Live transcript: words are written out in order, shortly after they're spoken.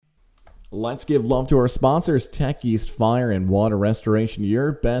Let's give love to our sponsors, Tech East Fire and Water Restoration,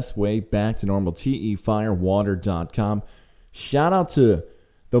 your best way back to normal, tefirewater.com. Shout out to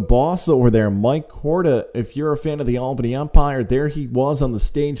the boss over there, Mike Corda. If you're a fan of the Albany Empire, there he was on the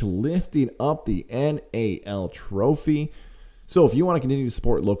stage lifting up the NAL trophy. So if you want to continue to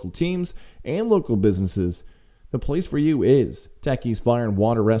support local teams and local businesses, the place for you is Tech East Fire and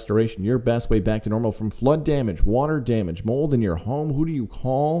Water Restoration, your best way back to normal from flood damage, water damage, mold in your home. Who do you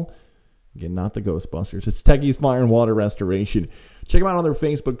call? Again, not the Ghostbusters. It's Tech East Fire and Water Restoration. Check them out on their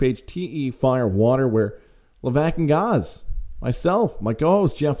Facebook page, TE Fire Water, where Levac and Gaz, myself, my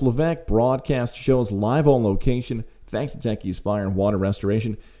co-host Jeff Levac, broadcast shows live on location. Thanks to Tech East Fire and Water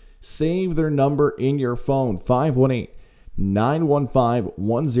Restoration. Save their number in your phone,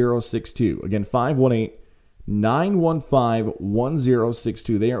 518-915-1062. Again,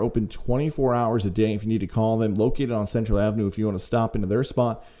 518-915-1062. They are open 24 hours a day if you need to call them. Located on Central Avenue if you want to stop into their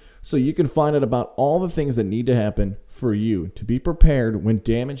spot. So you can find out about all the things that need to happen for you to be prepared when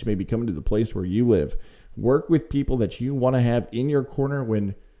damage may be coming to the place where you live. Work with people that you want to have in your corner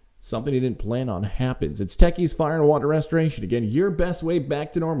when something you didn't plan on happens. It's Tech East Fire and Water Restoration. Again, your best way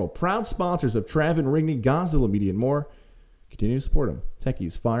back to normal. Proud sponsors of Trav and Rigney, Godzilla Media, and more. Continue to support them. Tech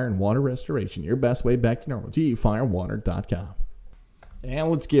East Fire and Water Restoration. Your best way back to normal. tefirewater.com. And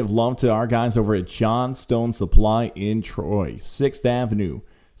let's give love to our guys over at John Stone Supply in Troy, 6th Avenue.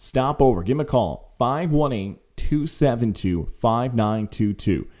 Stop over. Give them a call.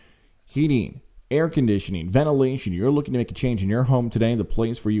 518-272-5922. Heating, air conditioning, ventilation. You're looking to make a change in your home today. The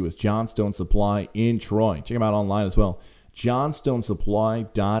place for you is John Stone Supply in Troy. Check them out online as well.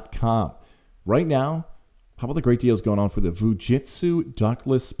 johnstonesupply.com. Right now, how about the great deals going on for the Fujitsu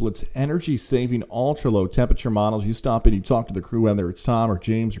Ductless Splits energy-saving ultra-low temperature models? You stop in, you talk to the crew, whether it's Tom or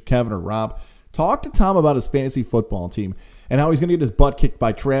James or Kevin or Rob. Talk to Tom about his fantasy football team and how he's going to get his butt kicked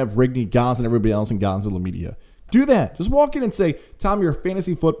by Trav, Rigney, Goz, and everybody else in Godzilla Media. Do that. Just walk in and say, Tom, your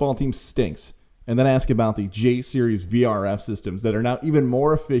fantasy football team stinks. And then ask about the J-Series VRF systems that are now even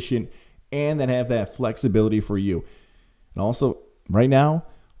more efficient and that have that flexibility for you. And also, right now,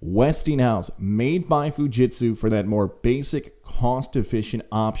 Westinghouse, made by Fujitsu for that more basic, cost-efficient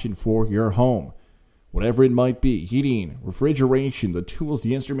option for your home. Whatever it might be, heating, refrigeration, the tools,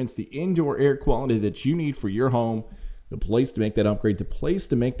 the instruments, the indoor air quality that you need for your home, the place to make that upgrade, the place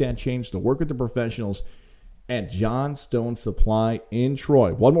to make that change, to work with the professionals at John Stone Supply in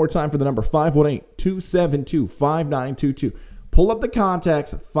Troy. One more time for the number, 518-272-5922. Pull up the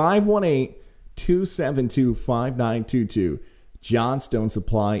contacts, 518-272-5922. John Stone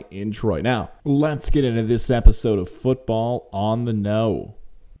Supply in Troy. Now, let's get into this episode of Football on the Know.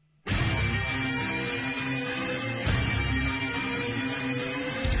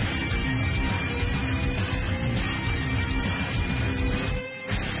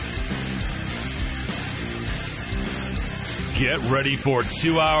 Get ready for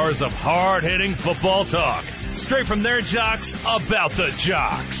 2 hours of hard-hitting football talk. Straight from their jocks about the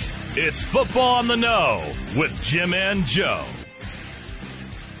jocks. It's Football on the Know with Jim and Joe.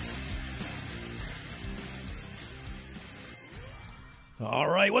 All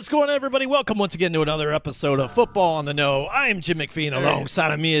right, what's going on, everybody? Welcome once again to another episode of Football on the Know. I'm Jim McPhee,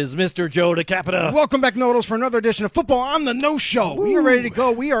 alongside of me is Mr. Joe DeCapita. Welcome back, Noodles, for another edition of Football on the Know Show. We are ready to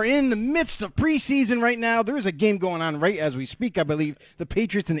go. We are in the midst of preseason right now. There is a game going on right as we speak, I believe. The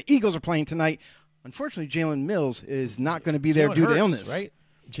Patriots and the Eagles are playing tonight. Unfortunately, Jalen Mills is not going to be there due to illness. Right?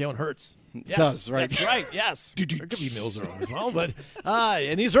 Jalen Hurts. Yes, does, right? That's right, yes. There could be Mills around as well, but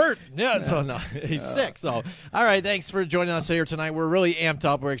and he's hurt. Yeah, so no, he's sick. So, all right, thanks for joining us here tonight. We're really amped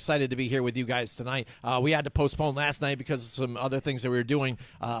up. We're excited to be here with you guys tonight. We had to postpone last night because of some other things that we were doing,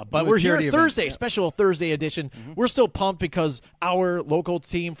 but we're here Thursday, special Thursday edition. We're still pumped because our local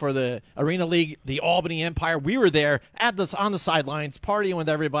team for the Arena League, the Albany Empire, we were there on the sidelines, partying with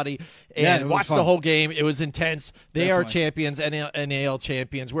everybody, and watched the whole game. It was intense. They are champions, NAL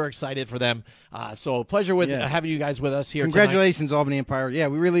champions. We're excited for them. So pleasure with having you guys with us here. Congratulations, tonight. Albany Empire. Yeah,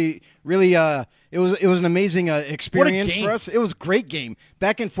 we really, it was an amazing experience for us. It was a great game.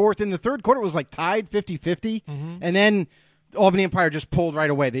 Back and forth in the third quarter, it was like tied 50-50, and then Albany Empire just pulled right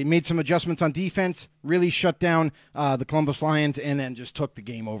away. They made some adjustments on defense, really shut down the Columbus Lions, and then just took the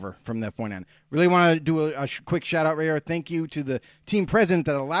game over from that point on. Really want to do a quick shout-out right here. Thank you to the team president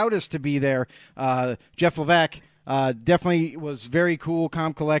that allowed us to be there, Jeff Levac. Definitely was very cool,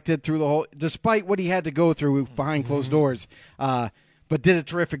 calm, collected through the whole, despite what he had to go through behind closed doors, but did a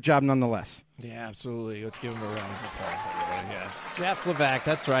terrific job nonetheless. Yeah, absolutely. Let's give him a round of applause. Yes. Jeff Levac,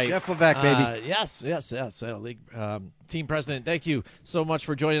 that's right. Jeff Levac, baby. Yes. League team president, thank you so much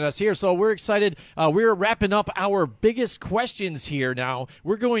for joining us here. So we're excited. We're wrapping up our biggest questions here now.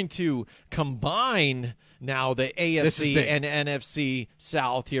 We're going to combine now the AFC and NFC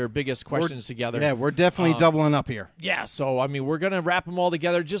South here, biggest questions together. Yeah, we're definitely doubling up here. Yeah, so, I mean, we're going to wrap them all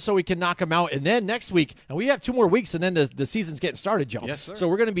together just so we can knock them out. And then next week, and we have 2 more weeks, and then the season's getting started, Joe. Yes, sir. So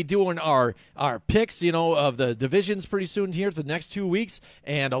we're going to be doing our picks, of the divisions pretty soon here for the next 2 weeks,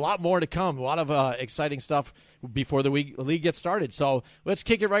 and a lot more to come. A lot of exciting stuff before the league gets started. So let's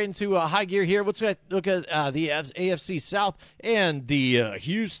kick it right into high gear here. Let's look at the AFC South and the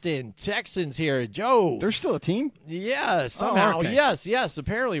Houston Texans here. Joe. They're still a team? Yeah, somehow. Oh, okay. Yes,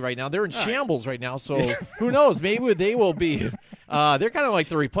 apparently right now. They're in shambles right now, so who knows? Maybe they will be. They're kind of like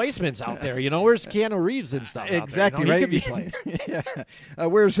the replacements out there. Where's Keanu Reeves and stuff exactly, out there? right? He could be playing. Yeah.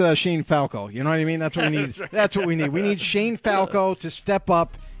 Where's Shane Falco? You know what I mean? That's what we need. That's what we need. We need Shane Falco to step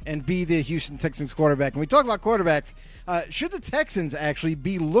up and be the Houston Texans quarterback. And we talk about quarterbacks. Should the Texans actually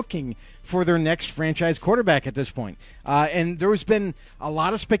be looking for their next franchise quarterback at this point? And there's been a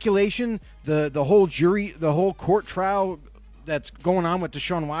lot of speculation. The whole court trial that's going on with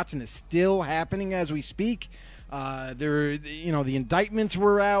Deshaun Watson is still happening as we speak. The indictments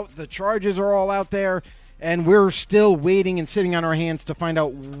were out, the charges are all out there, and we're still waiting and sitting on our hands to find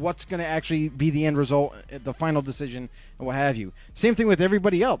out what's going to actually be the end result, the final decision, and what have you. Same thing with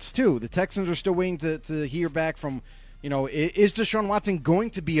everybody else, too. The Texans are still waiting to hear back from, is Deshaun Watson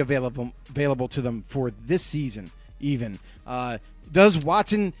going to be available to them for this season even? Does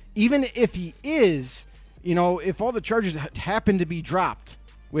Watson, even if he is, if all the charges happen to be dropped,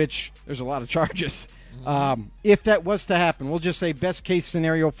 which there's a lot of charges, if that was to happen, we'll just say best case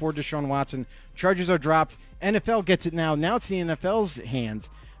scenario for Deshaun Watson, charges are dropped, NFL gets it now. Now it's the NFL's hands.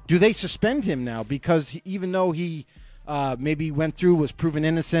 Do they suspend him now? Because even though he maybe was proven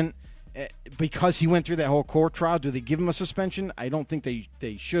innocent, because he went through that whole court trial, do they give him a suspension? I don't think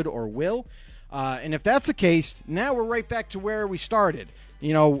they should or will. And if that's the case, now we're right back to where we started.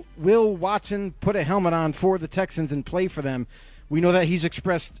 Will Watson put a helmet on for the Texans and play for them? We know that he's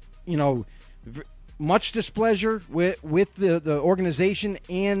expressed, much displeasure with the organization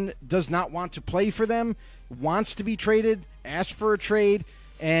and does not want to play for them, wants to be traded, asked for a trade,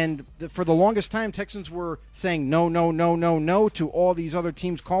 and for the longest time, Texans were saying no to all these other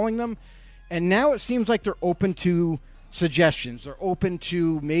teams calling them, and now it seems like they're open to suggestions. They're open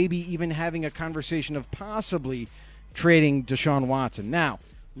to maybe even having a conversation of possibly trading Deshaun Watson. Now,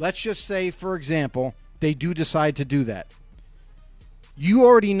 let's just say, for example, they do decide to do that. You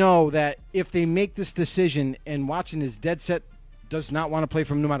already know that if they make this decision and Watson is dead set, does not want to play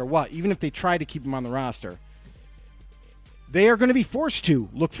for him no matter what, even if they try to keep him on the roster, they are going to be forced to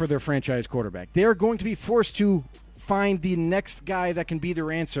look for their franchise quarterback. They are going to be forced to find the next guy that can be their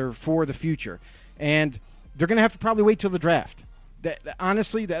answer for the future. And they're going to have to probably wait till the draft.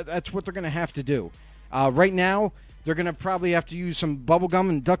 Honestly, that's what they're going to have to do. Right now, they're going to probably have to use some bubble gum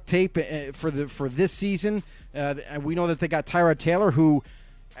and duct tape for this season. We know that they got Tyrod Taylor, who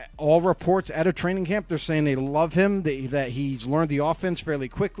all reports out of training camp, they're saying they love him, that he's learned the offense fairly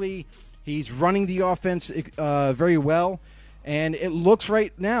quickly. He's running the offense very well. And it looks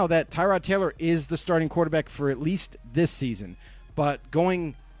right now that Tyrod Taylor is the starting quarterback for at least this season. But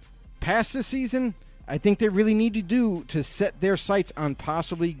going past this season, I think they really need to set their sights on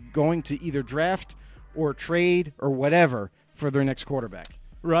possibly going to either draft or trade or whatever for their next quarterback.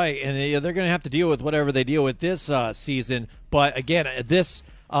 Right, and they're going to have to deal with whatever they deal with this season. But again, this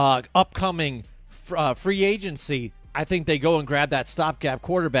upcoming free agency, I think they go and grab that stopgap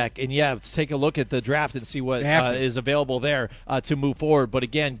quarterback. And let's take a look at the draft and see what is available there to move forward. But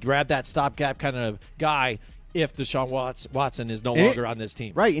again, grab that stopgap kind of guy if Deshaun Watson is no longer on this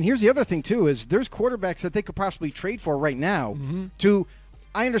team. Right, and here's the other thing too: is there's quarterbacks that they could possibly trade for right now to.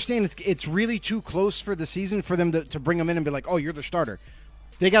 I understand it's really too close for the season for them to bring them in and be like, oh, you're the starter.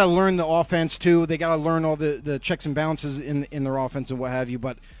 They got to learn the offense, too. They got to learn all the checks and balances in their offense and what have you.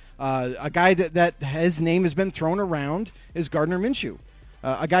 But a guy that his name has been thrown around is Gardner Minshew,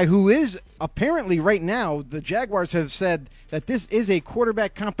 a guy who is apparently right now, the Jaguars have said that this is a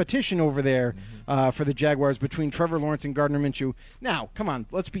quarterback competition over there for the Jaguars between Trevor Lawrence and Gardner Minshew. Now, come on,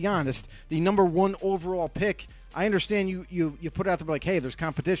 let's be honest. The number 1 overall pick, I understand you put it out there like, hey, there's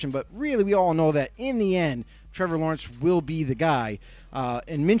competition, but really we all know that in the end, Trevor Lawrence will be the guy,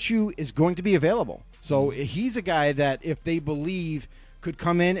 and Minshew is going to be available. So he's a guy that if they believe could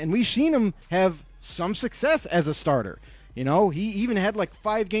come in, and we've seen him have some success as a starter. He even had like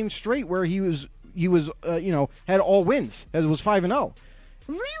 5 games straight where he was had all wins. It was 5-0.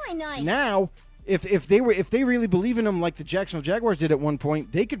 Really nice. Now, if they really believe in him like the Jacksonville Jaguars did at one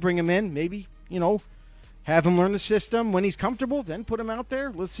point, they could bring him in, maybe, have him learn the system. When he's comfortable, then put him out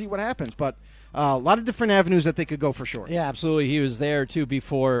there. Let's see what happens. But a lot of different avenues that they could go for sure. Yeah, absolutely. He was there, too,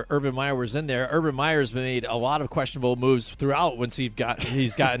 before Urban Meyer was in there. Urban Meyer's made a lot of questionable moves throughout once he's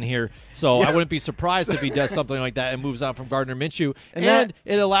gotten here. So I wouldn't be surprised if he does something like that and moves on from Gardner Minshew. And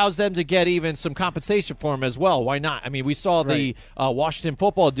it allows them to get even some compensation for him as well. Why not? I mean, we saw the Washington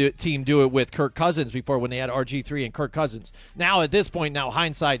football team do it with Kirk Cousins before when they had RG3 and Kirk Cousins. Now, at this point,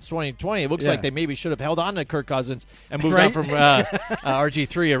 hindsight's 2020. It looks like they maybe should have held on to Kirk Cousins and moved on from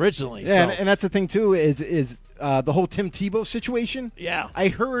RG3 originally. Yeah, and that's the thing too is the whole Tim Tebow situation. Yeah, I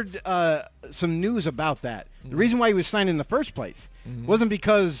heard some news about that. The reason why he was signed in the first place wasn't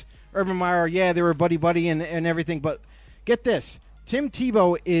because Urban Meyer, they were buddy and everything. But get this, Tim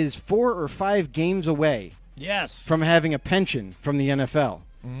Tebow is 4 or 5 games away. Yes, from having a pension from the NFL,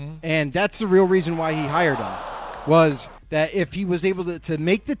 and that's the real reason why he hired him. Was that if he was able to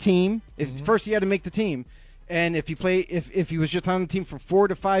make the team, first he had to make the team, and if he was just on the team for 4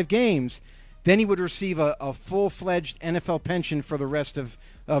 to 5 games. Then he would receive a full-fledged NFL pension for the rest of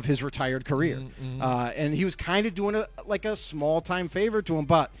his retired career. And he was kind of doing a small-time favor to him.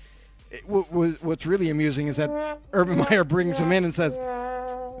 But what's really amusing is that Urban Meyer brings him in and says,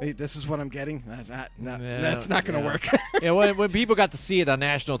 hey, this is what I'm getting. That's not going to work. When people got to see it on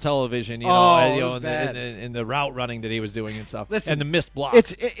national television, in the route running that he was doing and stuff, and the missed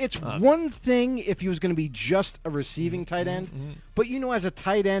blocks. It's one thing if he was going to be just a receiving tight end, but as a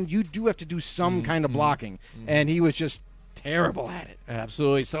tight end, you do have to do some kind of blocking, and he was just terrible at it.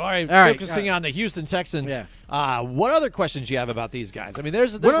 Absolutely. So, all right, focusing on the Houston Texans. What other questions do you have about these guys? I mean,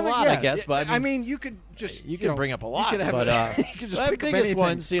 there's a lot, I guess. But I mean, you could just you can bring up a lot, but you could just pick the biggest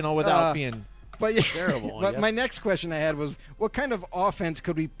ones, without being terrible. But my next question I had was, what kind of offense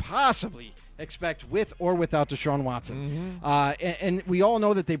could we possibly expect with or without Deshaun Watson? And we all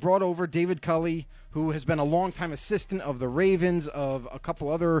know that they brought over David Culley, who has been a longtime assistant of the Ravens, of a couple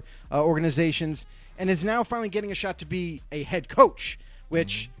other organizations, and is now finally getting a shot to be a head coach,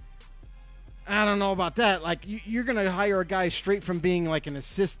 which I don't know about that. Like, you're going to hire a guy straight from being like an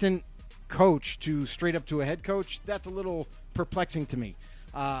assistant coach to straight up to a head coach. That's a little perplexing to me.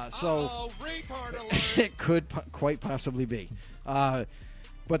 So it could quite possibly be. But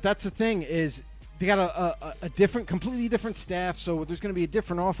that's the thing is they got a different, completely different staff, so there's going to be a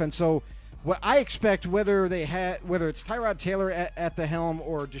different offense. So what I expect, whether it's Tyrod Taylor at the helm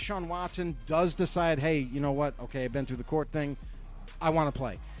or Deshaun Watson does decide, hey, you know what? Okay, I've been through the court thing. I want to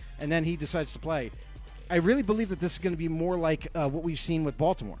play. And then he decides to play. I really believe that this is going to be more like what we've seen with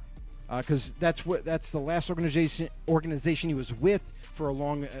Baltimore, because that's the last organization he was with for a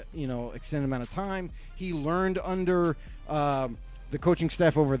long, extended amount of time. He learned under the coaching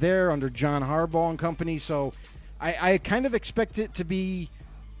staff over there, under John Harbaugh and company. So I kind of expect it to be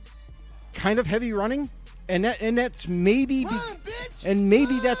kind of heavy running, and that's maybe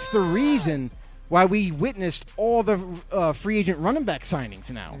maybe that's the reason why we witnessed all the free agent running back signings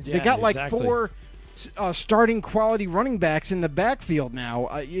now. Yeah, they got like exactly. 4 starting quality running backs in the backfield now.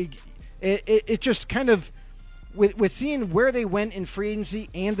 It just kind of with seeing where they went in free agency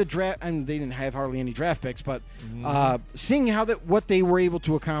and the draft, and they didn't have hardly any draft picks, but seeing what they were able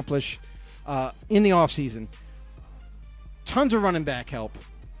to accomplish in the offseason, tons of running back help.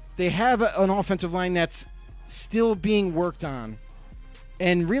 They have an offensive line that's still being worked on,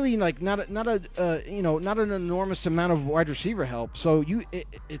 and really like not an enormous amount of wide receiver help. So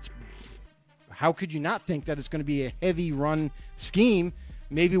it's how could you not think that it's going to be a heavy run scheme?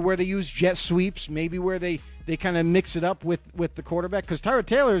 Maybe where they use jet sweeps, maybe where they kind of mix it up with the quarterback, because Tyrod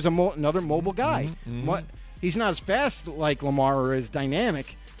Taylor is another mobile guy. He's not as fast like Lamar or as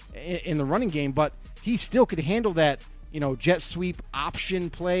dynamic in the running game, but he still could handle that. Jet sweep, option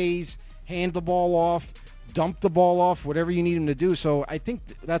plays, hand the ball off, dump the ball off, whatever you need him to do. So I think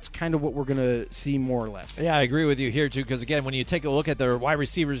that's kind of what we're going to see more or less. Yeah, I agree with you here, too, because, again, when you take a look at their wide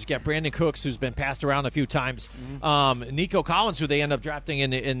receivers, you get Brandon Cooks, who's been passed around a few times. Nico Collins, who they end up drafting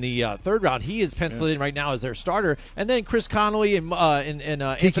in the third round, he is penciled in right now as their starter. And then Chris Connolly and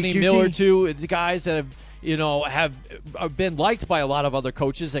Anthony Miller, too, the guys that have been liked by a lot of other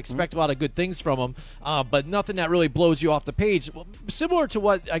coaches, expect a lot of good things from them, but nothing that really blows you off the page. Similar to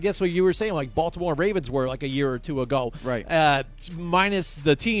what you were saying, like Baltimore Ravens were like a year or two ago, right? Minus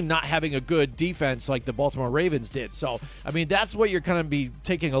the team not having a good defense like the Baltimore Ravens did. So, I mean, that's what you're going to be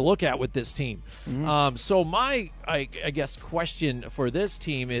taking a look at with this team. So my, I guess, question for this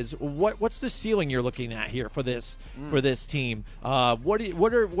team is what's the ceiling you're looking at here for this team? What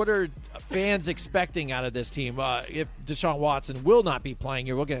are fans expecting out of of this team. If Deshaun Watson will not be playing,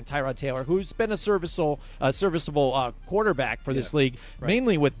 you're looking at Tyrod Taylor, who's been a serviceable quarterback for this league,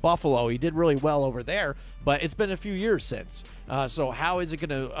 mainly with Buffalo. He did really well over there, but it's been a few years since. So how is it going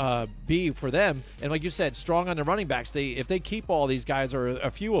to be for them? And like you said, strong on the running backs. If they keep all these guys, or a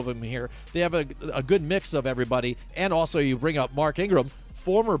few of them here, they have a good mix of everybody. And also you bring up Mark Ingram,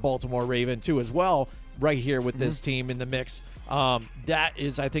 former Baltimore Raven too as well, right here with this team in the mix. That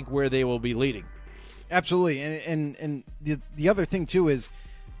is, I think, where they will be leading. Absolutely. And the other thing too is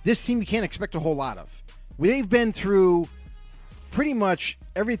this team you can't expect a whole lot of. They've been through pretty much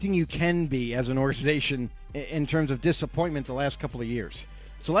everything you can be as an organization in terms of disappointment the last couple of years.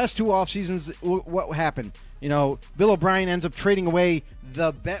 So last 2 off seasons, what happened? Bill O'Brien ends up trading away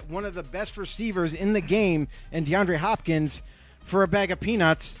one of the best receivers in the game, and DeAndre Hopkins, for a bag of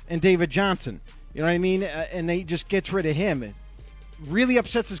peanuts and David Johnson. You know what I mean? And they just gets rid of him. It really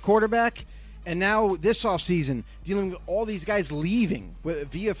upsets his quarterback. And now this offseason, dealing with all these guys leaving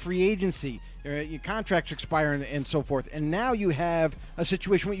via free agency, your contracts expire and so forth. And now you have a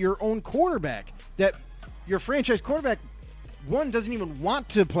situation with your own quarterback that your franchise quarterback, 1, doesn't even want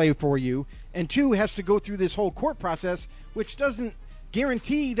to play for you, and 2, has to go through this whole court process, which doesn't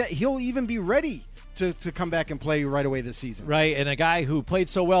guarantee that he'll even be ready to come back and play right away this season. Right, and a guy who played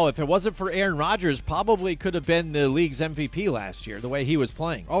so well, if it wasn't for Aaron Rodgers, probably could have been the league's MVP last year, the way he was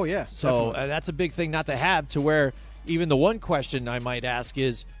playing. Oh, yeah. So that's a big thing not to have, to where even the one question I might ask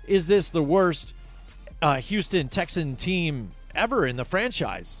is this the worst Houston Texan team ever in the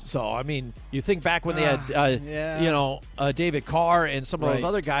franchise? So, I mean, you think back when they had, David Carr and some of those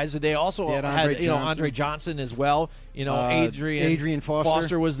other guys, and they also had Andre Johnson as well. Adrian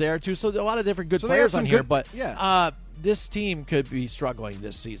Foster was there too. So a lot of different good players on here. But this team could be struggling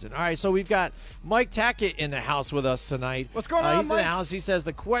this season. All right, so we've got Mike Tackett in the house with us tonight. What's going on, He's Mike? in the house. He says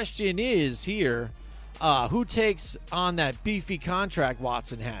the question is here, who takes on that beefy contract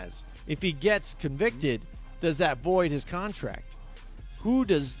Watson has? If he gets convicted, does that void his contract? Who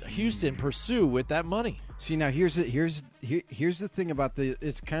does Houston pursue with that money? See, now here's the thing about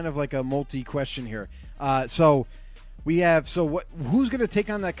it's kind of like a multi-question here. Who's going to take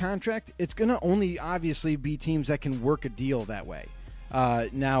on that contract? It's going to only obviously be teams that can work a deal that way.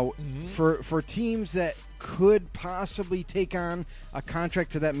 For teams that could possibly take on a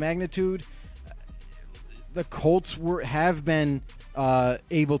contract to that magnitude, the Colts have been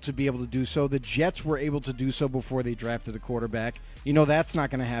able to do so. The Jets were able to do so before they drafted a quarterback. That's not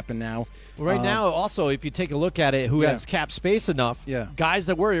going to happen now. Right now, also, if you take a look at it, who has cap space enough, guys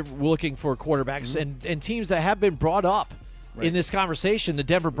that were looking for quarterbacks, and teams that have been brought up in this conversation, the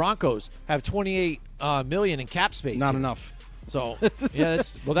Denver Broncos have $28 million in cap space. Not enough. So, that's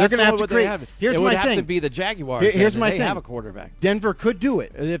that's going to have to they have. Here's it would my have thing. to be the Jaguars. Here's my they thing. have a quarterback. Denver could do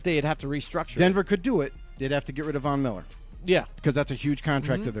it. If they'd have to restructure Denver could do it. They'd have to get rid of Von Miller. Yeah, because that's a huge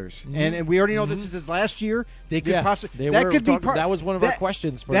contract of theirs, and we already know this is his last year. They could possibly that was one of our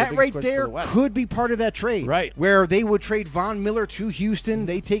questions for that the right question there. For the West. Could be part of that trade, right? Where they would trade Von Miller to Houston.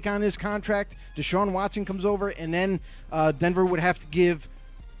 They take on his contract. Deshaun Watson comes over, and then Denver would have to give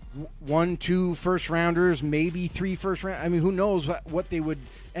 1, 2 first rounders, maybe 3 first round. I mean, who knows what they would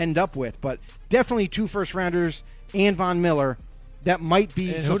end up with? But definitely 2 first rounders and Von Miller. That might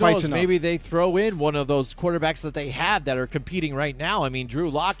be and suffice who knows, enough. Maybe they throw in one of those quarterbacks that they have that are competing right now. I mean, Drew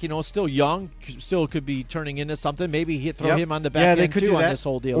Lock, still young, still could be turning into something. Maybe he'd throw him on the back end too on this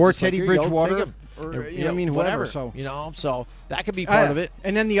whole deal. Or just Teddy Bridgewater, or whoever. Whatever. So so that could be part of it.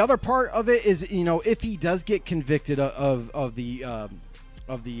 And then the other part of it is, if he does get convicted of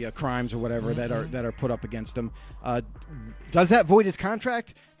the crimes or whatever that are put up against him, does that void his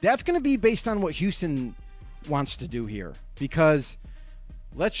contract? That's going to be based on what Houston wants to do here, because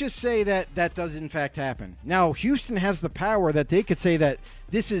let's just say that does in fact happen. Now, Houston has the power that they could say that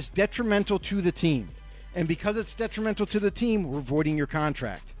this is detrimental to the team, and because it's detrimental to the team, we're voiding your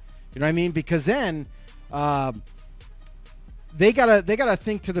contract. You know what I mean? Because then they gotta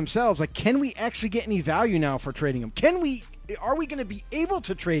think to themselves, like, can we actually get any value now for trading him? Are we going to be able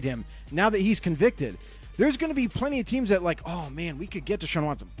to trade him now that he's convicted? There's going to be plenty of teams that oh man, we could get Deshaun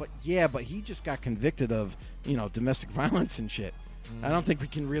Watson, but he just got convicted of domestic violence and shit. I don't think we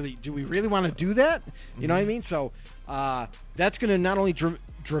can really. Do we really want to do that? You know what I mean? So that's going to not only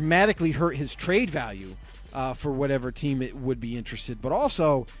dramatically hurt his trade value for whatever team it would be interested, but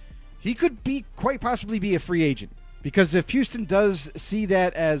also he could quite possibly be a free agent, because if Houston does see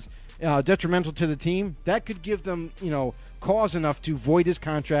that as detrimental to the team, that could give them cause enough to void his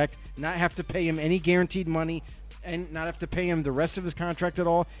contract, not have to pay him any guaranteed money, and not have to pay him the rest of his contract at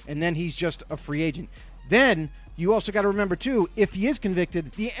all, and then he's just a free agent. Then you also got to remember too, if he is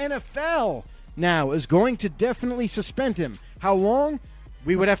convicted, the NFL now is going to definitely suspend him. How long?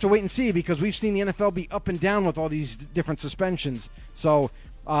 We would have to wait and see, because we've seen the NFL be up and down with all these different suspensions. So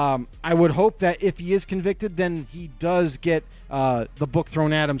I would hope that if he is convicted, then he does get the book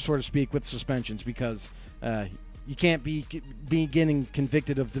thrown at him, so to speak, with suspensions, because you can't be getting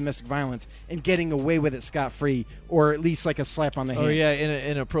convicted of domestic violence and getting away with it scot-free, or at least like a slap on the hand. Oh, yeah,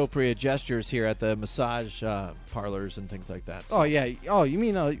 inappropriate gestures here at the massage parlors and things like that. So. Oh, yeah. Oh, you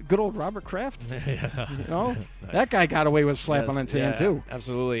mean good old Robert Kraft? Yeah. You know? That guy got away with a slap on the hand, too.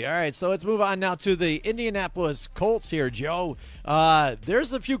 Absolutely. All right, so let's move on now to the Indianapolis Colts here, Joe.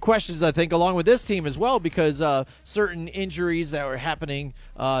 There's a few questions, I think, along with this team as well, because certain injuries that were happening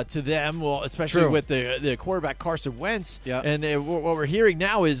to them, well, especially with the quarterback Carson Wentz. Yeah. And what we're hearing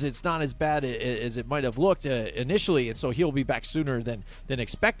now is it's not as bad as it might have looked initially, and so he'll be back sooner than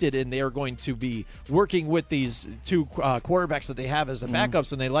expected, and they are going to be working with these two quarterbacks that they have as the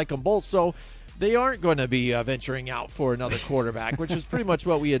backups, and they like them both, so they aren't going to be venturing out for another quarterback, which is pretty much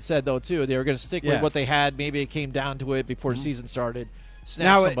what we had said, though, too. They were going to stick with what they had. Maybe it came down to it before the season started.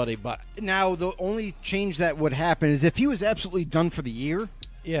 Somebody. But now the only change that would happen is if he was absolutely done for the year.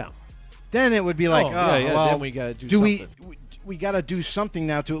 Yeah. Then it would be like, well, then we got to do something. We got to do something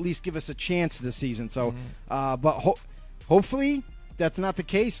now to at least give us a chance this season. So, but hopefully that's not the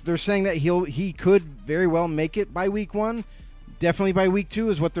case. They're saying that he could very well make it by week 1. Definitely by week 2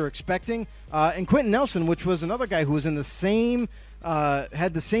 is what they're expecting. And Quentin Nelson, which was another guy who was in the same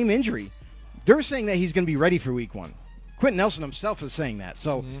had the same injury, they're saying that he's going to be ready for week 1. Quentin Nelson himself is saying that.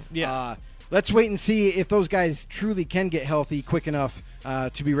 So, let's wait and see if those guys truly can get healthy quick enough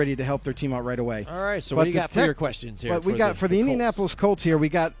to be ready to help their team out right away. All right, so what do you got for your questions here? But we got for the Indianapolis Colts here. I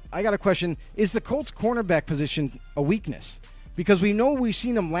got a question: is the Colts cornerback position a weakness? Because we know we've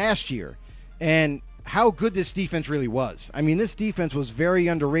seen them last year, and how good this defense really was. I mean, this defense was very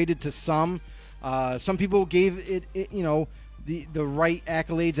underrated to some. Some people gave it the right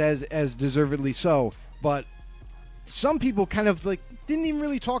accolades as deservedly so, but some people kind of like didn't even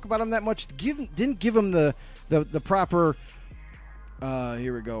really talk about them that much. Didn't give them the proper.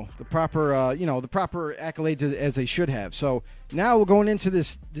 Here we go. The proper accolades as they should have. So now we're going into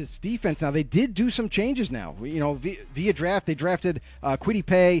this defense. Now they did do some changes. Now via draft they drafted Kwity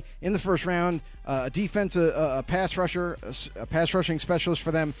Paye in the first round, a pass rushing specialist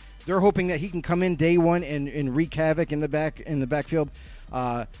for them. They're hoping that he can come in day one and wreak havoc in the backfield.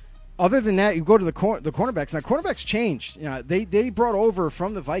 Other than that, you go to the cornerbacks. Now, cornerbacks changed. They brought over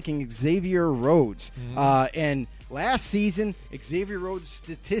from the Vikings Xavier Rhodes. And last season, Xavier Rhodes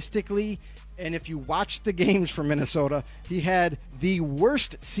statistically, and if you watch the games for Minnesota, he had the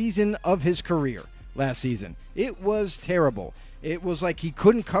worst season of his career last season. It was terrible. It was like he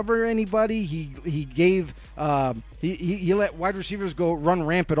couldn't cover anybody. He let wide receivers go run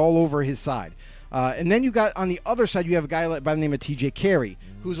rampant all over his side. And then you got on the other side, you have a guy by the name of TJ Carey,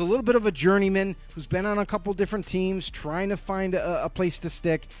 who's a little bit of a journeyman, who's been on a couple different teams, trying to find a place to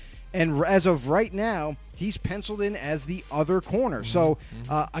stick. And as of right now, he's penciled in as the other corner. So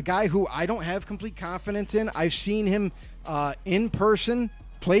a guy who I don't have complete confidence in. I've seen him in person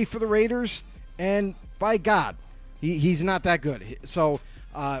play for the Raiders, and by God, he's not that good. So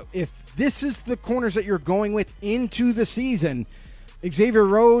if this is the corners that you're going with into the season, Xavier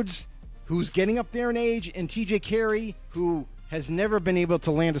Rhodes, who's getting up there in age, and TJ Carey, who has never been able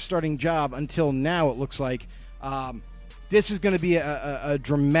to land a starting job until now, it looks like. This is going to be a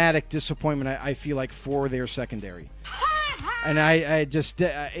dramatic disappointment, I feel like, for their secondary. And I just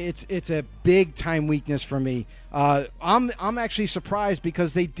it's a big time weakness for me. I'm actually surprised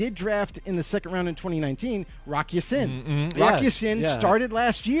because they did draft in the second round in 2019 Rock Ya-Sin. Rock Ya-Sin started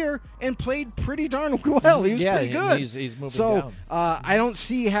last year and played pretty darn well. He was pretty good. He's moving down. So I don't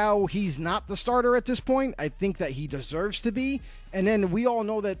see how he's not the starter at this point. I think that he deserves to be. And then we all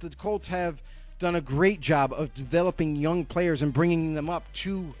know that the Colts have done a great job of developing young players and bringing them up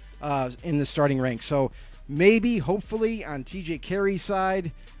to in the starting ranks. So maybe, hopefully, on TJ Carey's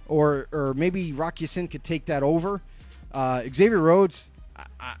side, or maybe Rock Ya-Sin could take that over. Xavier Rhodes,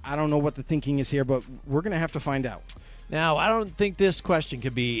 I don't know what the thinking is here, but we're going to have to find out. Now, I don't think this question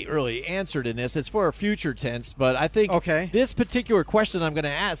can be really answered in this. It's for a future tense, but I think this particular question I'm going to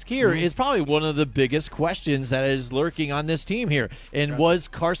ask here is probably one of the biggest questions that is lurking on this team here. And was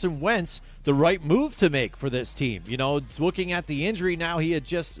Carson Wentz the right move to make for this team? Looking at the injury now, he had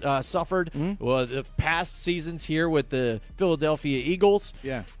just suffered the past seasons here with the Philadelphia Eagles.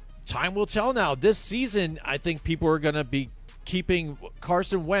 Yeah. Time will tell now. This season, I think people are going to be keeping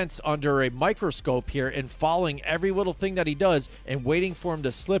Carson Wentz under a microscope here and following every little thing that he does and waiting for him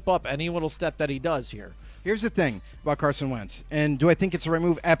to slip up any little step that he does here. Here's the thing about Carson Wentz. And do I think it's the right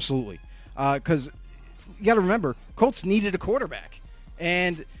move? Absolutely. because you got to remember, Colts needed a quarterback,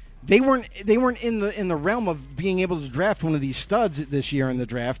 and they weren't in the realm of being able to draft one of these studs this year in the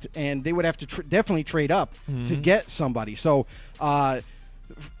draft, and they would have to definitely trade up to get somebody. So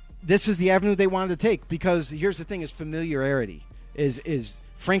this is the avenue they wanted to take, because here's the thing: is familiarity. Is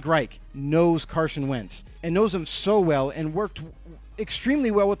Frank Reich knows Carson Wentz and knows him so well and worked extremely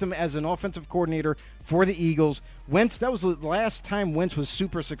well with him as an offensive coordinator for the Eagles. Wentz, that was the last time Wentz was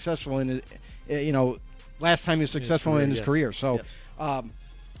super successful in his, last time he was successful in his career. So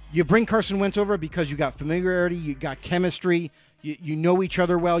you bring Carson Wentz over because you got familiarity, you got chemistry, you know each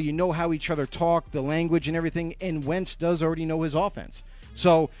other well, you know how each other talk, the language and everything, and Wentz does already know his offense.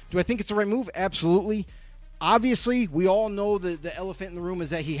 So do I think it's the right move? Absolutely. Obviously, we all know the elephant in the room is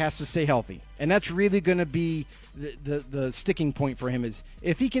that he has to stay healthy. And that's really going to be the sticking point for him, is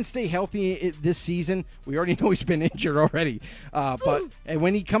if he can stay healthy this season. We already know he's been injured already. And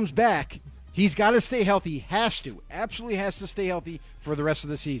when he comes back, he's got to stay healthy. Absolutely has to stay healthy for the rest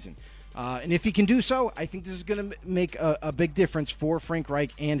of the season. And if he can do so, I think this is going to make a big difference for Frank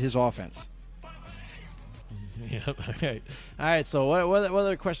Reich and his offense. Yeah, okay. All right, so what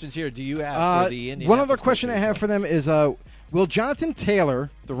other questions here do you have for the Indianapolis? One other question I have for them is, will Jonathan Taylor,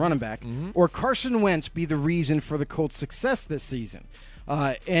 the running back, or Carson Wentz be the reason for the Colts' success this season?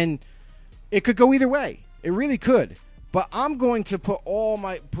 And it could go either way. It really could. But I'm going to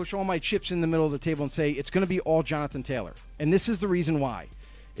push all my chips in the middle of the table and say it's going to be all Jonathan Taylor. And this is the reason why,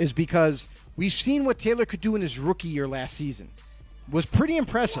 is because we've seen what Taylor could do in his rookie year last season. It was pretty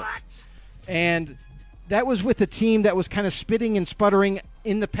impressive. And that was with a team that was kind of spitting and sputtering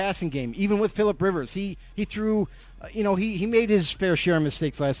in the passing game. Even with Phillip Rivers, he threw, he made his fair share of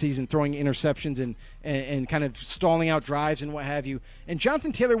mistakes last season, throwing interceptions and kind of stalling out drives and what have you. And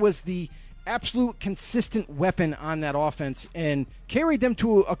Jonathan Taylor was the absolute consistent weapon on that offense and carried them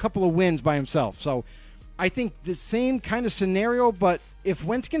to a couple of wins by himself. So I think the same kind of scenario, but if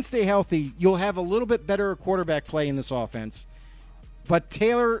Wentz can stay healthy, you'll have a little bit better quarterback play in this offense. But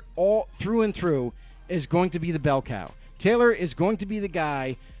Taylor, all through and through, is going to be the bell cow. Taylor is going to be the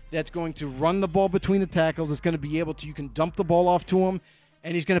guy that's going to run the ball between the tackles. It's going to be able to, you can dump the ball off to him,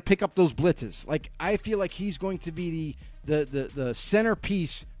 and he's going to pick up those blitzes. Like, I feel like he's going to be the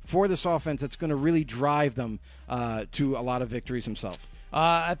centerpiece for this offense that's going to really drive them to a lot of victories himself.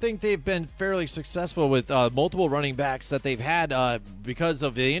 I think they've been fairly successful with multiple running backs that they've had because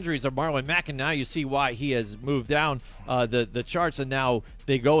of the injuries of Marlon Mack, and now you see why he has moved down the charts, and now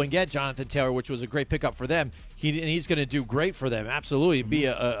they go and get Jonathan Taylor, which was a great pickup for them. He's going to do great for them, absolutely, be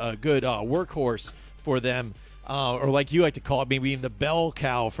a good workhorse for them, or like you like to call it, maybe even the bell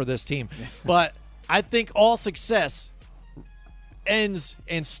cow for this team. But I think all success ends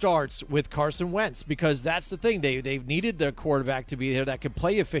and starts with Carson Wentz, because that's the thing. They've needed the quarterback to be there that could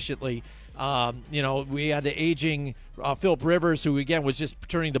play efficiently. We had the aging Phillip Rivers, who, again, was just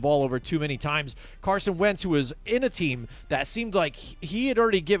turning the ball over too many times. Carson Wentz, who was in a team that seemed like he had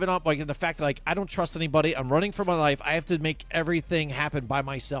already given up, like, in the fact that, like, I don't trust anybody. I'm running for my life. I have to make everything happen by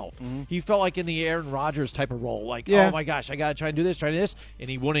myself. He felt like in the Aaron Rodgers type of role. Like, oh, my gosh, I got to try and do this, and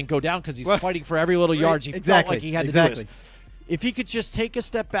he wouldn't go down because he's fighting for every little yard. He felt like he had to do this. If he could just take a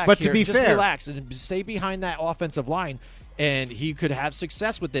step back here, just relax and stay behind that offensive line, and he could have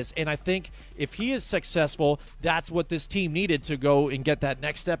success with this. And I think if he is successful, that's what this team needed to go and get that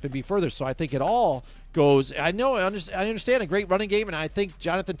next step and be further. So I think it all goes. I understand a great running game, and I think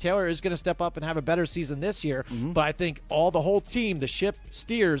Jonathan Taylor is going to step up and have a better season this year. But I think the whole team, the ship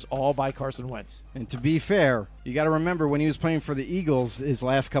steers all by Carson Wentz. And to be fair, you got to remember when he was playing for the Eagles his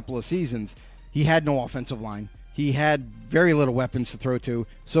last couple of seasons, he had no offensive line. He had very little weapons to throw to,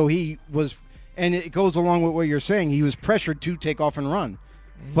 so he was, and it goes along with what you're saying, he was pressured to take off and run.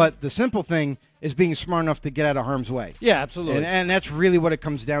 But the simple thing is being smart enough to get out of harm's way. Yeah, absolutely. And that's really what it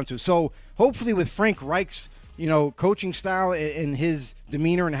comes down to. So hopefully with Frank Reich's, coaching style and his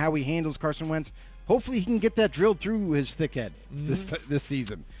demeanor and how he handles Carson Wentz, hopefully he can get that drilled through his thick head this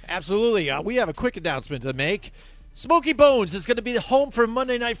season. Absolutely. We have a quick announcement to make. Smoky Bones is going to be home for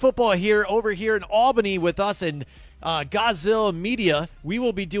Monday Night Football over here in Albany with us and Godzilla Media. We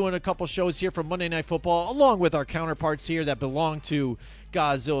will be doing a couple shows here for Monday Night Football, along with our counterparts here that belong to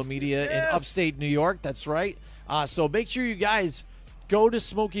Godzilla Media in upstate New York. That's right. So make sure you guys go to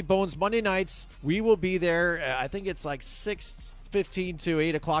Smoky Bones Monday nights. We will be there. I think it's like 6:15 to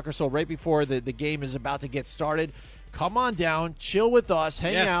 8 o'clock or so, right before the game is about to get started. Come on down, chill with us,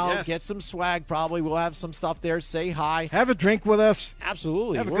 hang out, get some swag probably. We'll have some stuff there. Say hi. Have a drink with us.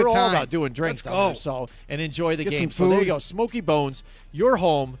 Absolutely. Have a We're good all time. about doing drinks down there, so, and enjoy the game. Some So there you food. go. Smoky Bones, your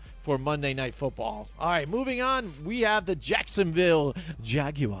home for Monday Night Football. All right, moving on, we have the Jacksonville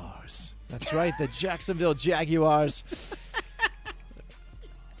Jaguars. That's right, the Jacksonville Jaguars.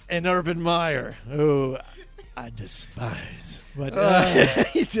 And Urban Meyer, who I despise. But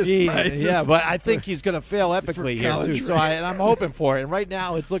he despises. yeah, but I think he's going to fail epically here too. So I'm hoping for it. And right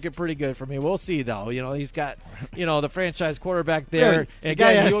now, it's looking pretty good for me. We'll see, though. He's got the franchise quarterback there. And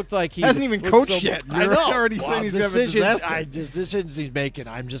again, he looks like he hasn't even coached yet. I know. Already saying he's having a disaster. Decisions he's making,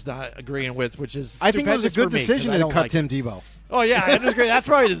 I'm just not agreeing with, which is I think it was a good decision to cut Tim Tebow. Oh, yeah, I agree. That's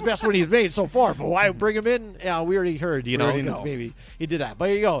probably his best one he's made so far. But why bring him in? Yeah, we already heard, because maybe he did that. But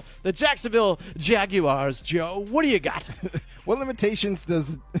here you go. The Jacksonville Jaguars, Joe. What do you got? What limitations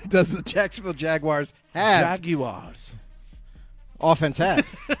does the Jacksonville Jaguars have? Jaguars. Offense have.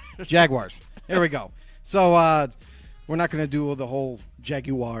 Jaguars. Here we go. So we're not going to do the whole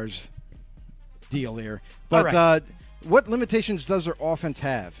Jaguars deal here. But what limitations does their offense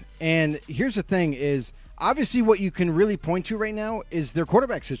have? And here's the thing is, obviously, what you can really point to right now is their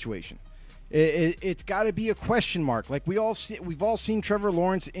quarterback situation. It's got to be a question mark. Like we've all seen Trevor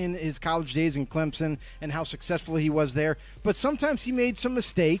Lawrence in his college days in Clemson and how successful he was there. But sometimes he made some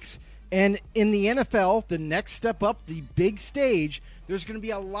mistakes. And in the NFL, the next step up, the big stage, there's going to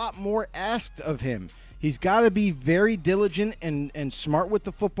be a lot more asked of him. He's got to be very diligent and smart with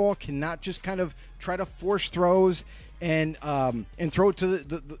the football. Cannot just kind of try to force throws and throw it to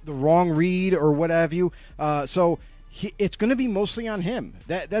the wrong read or what have you. So it's going to be mostly on him.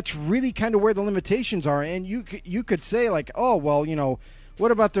 That's really kind of where the limitations are. And you could say like, oh, well,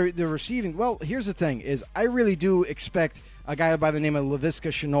 what about the receiving? Well, here's the thing is I really do expect a guy by the name of Laviska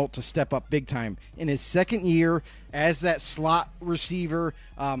Shenault to step up big time in his second year as that slot receiver.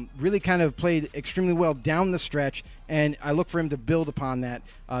 Really kind of played extremely well down the stretch, and I look for him to build upon that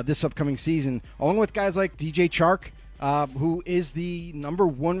this upcoming season, along with guys like DJ Chark, who is the number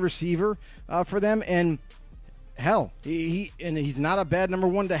one receiver for them, and hell, he's not a bad number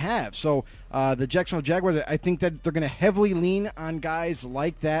one to have. So the Jacksonville Jaguars, I think that they're going to heavily lean on guys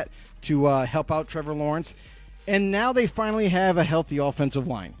like that to help out Trevor Lawrence. And now they finally have a healthy offensive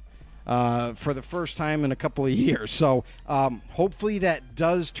line for the first time in a couple of years. So hopefully that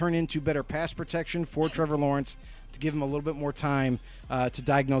does turn into better pass protection for Trevor Lawrence to give him a little bit more time to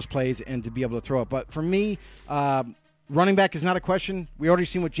diagnose plays and to be able to throw it. But for me, running back is not a question. We already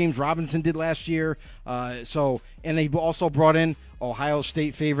seen what James Robinson did last year. And they also brought in Ohio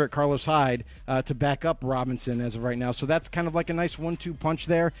State favorite Carlos Hyde to back up Robinson as of right now. So that's kind of like a nice 1-2 punch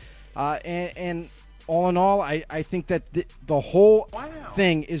there. And all in all, I think that the whole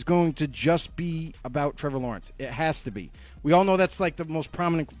thing is going to just be about Trevor Lawrence. It has to be. We all know that's like the most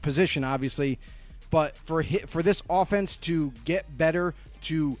prominent position, obviously. But for this offense to get better,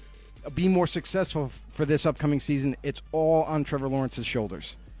 to be more successful for this upcoming season, it's all on Trevor Lawrence's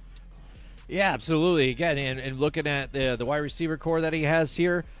shoulders. Yeah, absolutely. Again, and looking at the wide receiver core that he has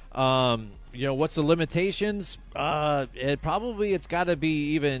here, what's the limitations? It's got to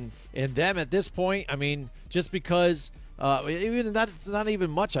be even in them at this point. I mean, just because even that's not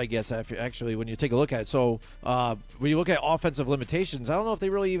even much, I guess, actually, when you take a look at it. So when you look at offensive limitations, I don't know if they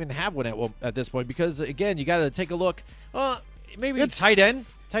really even have one at this point because, again, you got to take a look. Maybe it's tight end.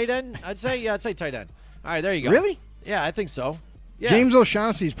 Tight end, I'd say tight end. All right, there you go. Really? Yeah, I think so. Yeah. James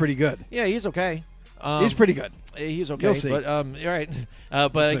O'Shaughnessy's pretty good. Yeah, he's okay. He's pretty good. He's okay. You'll see. But all right.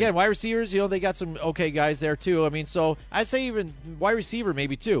 But again, wide receivers, they got some okay guys there too. I mean, so I'd say even wide receiver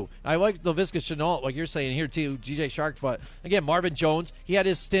maybe too. I like Laviska Shenault, like you're saying here too, DJ Chark. But again, Marvin Jones, he had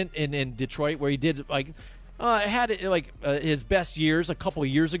his stint in Detroit where he did his best years a couple of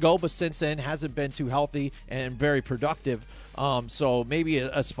years ago, but since then hasn't been too healthy and very productive. So maybe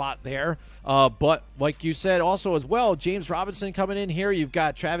a spot there. But like you said also as well, James Robinson coming in here. You've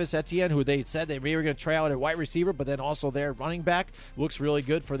got Travis Etienne, who they said they maybe were going to try out at wide receiver, but then also their running back looks really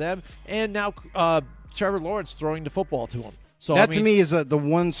good for them. And now Trevor Lawrence throwing the football to him. So that to me is the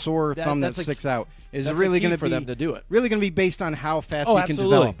one sore thumb that sticks out. Is really going to for them to do it. Really going to be based on how fast he can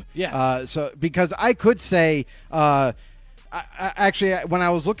develop. Yeah. So because I could say. Actually, when I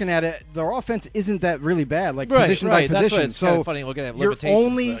was looking at it, their offense isn't that really bad, position by position. That's why it's kind of funny looking at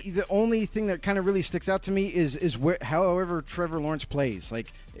limitations. The only thing that kind of really sticks out to me is however Trevor Lawrence plays.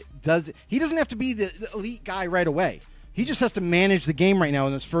 He doesn't have to be the elite guy right away. He just has to manage the game right now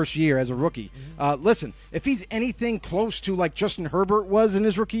in his first year as a rookie. Listen, if he's anything close to like Justin Herbert was in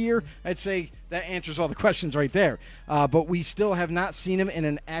his rookie year, I'd say that answers all the questions right there. But we still have not seen him in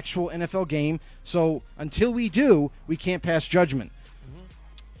an actual NFL game. So until we do, we can't pass judgment.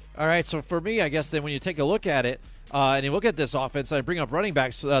 All right, so for me, I guess then when you take a look at it, and you look at this offense, I bring up running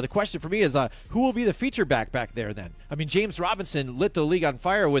backs. The question for me is who will be the feature back there then? I mean, James Robinson lit the league on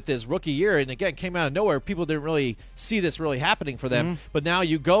fire with his rookie year, and again, came out of nowhere. People didn't really see this really happening for them. But now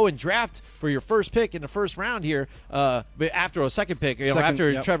you go and draft for your first pick in the first round here, but after a second pick,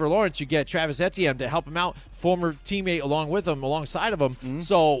 after Trevor Lawrence, you get Travis Etienne to help him out, former teammate alongside of him.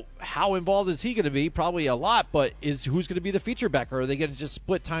 So how involved is he going to be? Probably a lot, but who's going to be the feature back, or are they going to just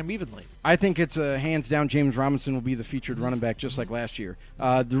split time evenly? I think it's hands down James Robinson will be the featured running back just like last year.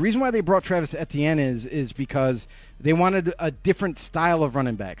 The reason why they brought Travis Etienne is because they wanted a different style of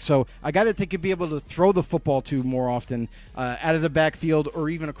running back. So a guy that they could be able to throw the football to more often out of the backfield or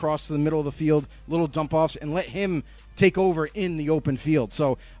even across to the middle of the field, little dump offs, and let him take over in the open field.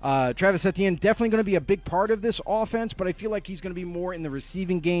 So Travis Etienne definitely going to be a big part of this offense, but I feel like he's going to be more in the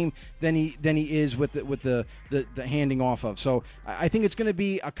receiving game than he is with the handing off of. So I think it's going to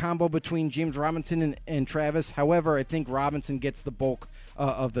be a combo between James Robinson and Travis. However, I think Robinson gets the bulk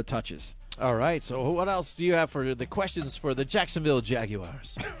of the touches. All right, so what else do you have for the questions for the Jacksonville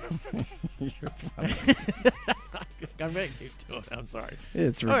Jaguars? You're funny. I'm sorry.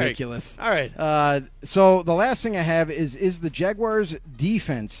 It's ridiculous. All right. So the last thing I have is the Jaguars'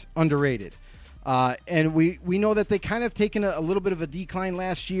 defense underrated? And we know that they kind of taken a little bit of a decline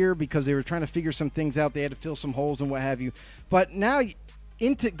last year because they were trying to figure some things out. They had to fill some holes and what have you. But now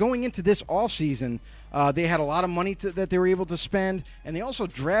going into this offseason, they had a lot of money that they were able to spend, and they also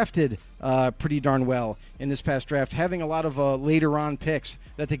drafted pretty darn well in this past draft, having a lot of later on picks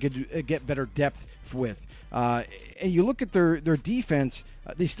that they could get better depth with. And you look at their defense,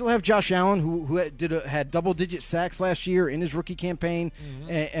 they still have Josh Allen, who had double-digit sacks last year in his rookie campaign,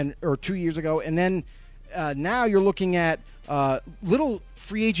 or 2 years ago. And then now you're looking at little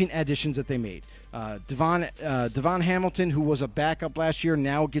free agent additions that they made. Devon Hamilton, who was a backup last year,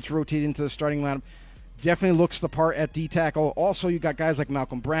 now gets rotated into the starting lineup. Definitely looks the part at D-tackle. Also, you got guys like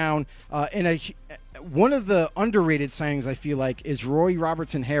Malcolm Brown. And one of the underrated signings, I feel like, is Roy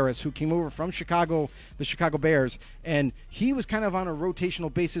Robertson Harris, who came over from Chicago, the Chicago Bears. And he was kind of on a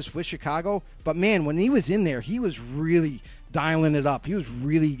rotational basis with Chicago. But, man, when he was in there, he was really dialing it up. He was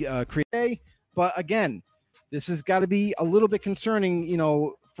really creative. But, again, this has got to be a little bit concerning,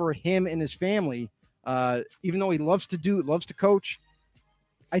 for him and his family. Even though he loves to coach.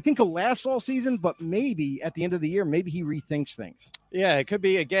 I think he'll last all season, but maybe at the end of the year, maybe he rethinks things. Yeah, it could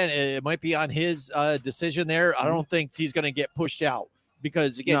be. Again, it might be on his decision there. I don't think he's going to get pushed out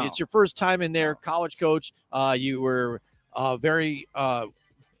because, again, it's your first time in there, college coach. You were very, I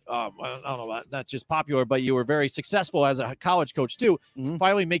don't know, not just popular, but you were very successful as a college coach too.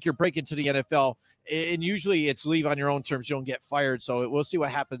 Finally make your break into the NFL. And usually it's leave on your own terms. You don't get fired. So we'll see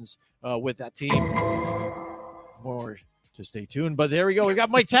what happens with that team. More to stay tuned. But there we go. We got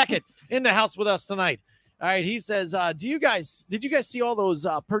Mike Tackett in the house with us tonight. All right. He says, did you guys see all those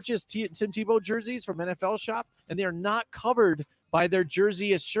purchased Tim Tebow jerseys from NFL Shop? And they are not covered by their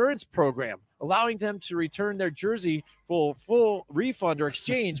jersey assurance program, allowing them to return their jersey for full refund or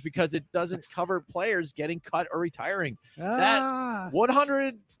exchange because it doesn't cover players getting cut or retiring. That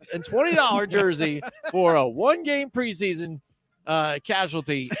 $120 jersey for a one-game preseason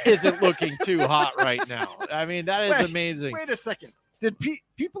casualty isn't looking too hot right now. I mean, that is amazing. Wait a second. Did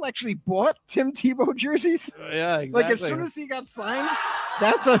people actually bought Tim Tebow jerseys? Yeah, exactly. Like as soon as he got signed,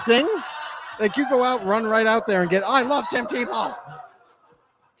 that's a thing? Like you go out, run right out there and get, I love Tim Tebow.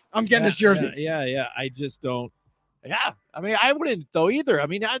 I'm getting his jersey. Yeah. I just don't. Yeah. I mean, I wouldn't though either. I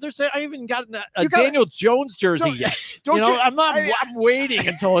mean, I haven't gotten a Daniel Jones jersey yet. I'm waiting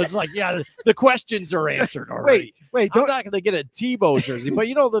until it's like, the questions are answered already. Wait, I'm not going to get a Tebow jersey, but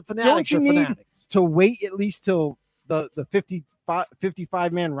the fanatics don't you are need fanatics. To wait at least till the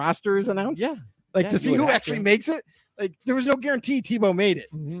 55-man roster is announced? Yeah. To see who actually makes it? Like there was no guarantee Tebow made it.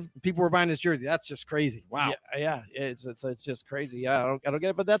 People were buying his jersey. That's just crazy. Wow. Yeah. It's just crazy. Yeah, I don't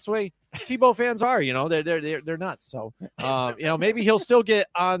get it, but that's the way Tebow fans are. They're nuts. So, maybe he'll still get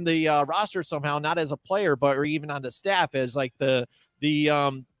on the roster somehow, not as a player, but or even on the staff as like the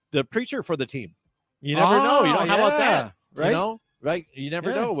preacher for the team. You never know. You know how about that? Right. Right. You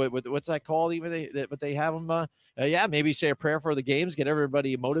never know what's that called? Even but they have them. Maybe say a prayer for the games, get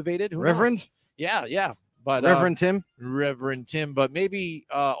everybody motivated. Reverend. Knows? Yeah. But Reverend Tim, but maybe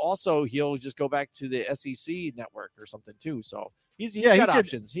also he'll just go back to the SEC network or something too. So he's got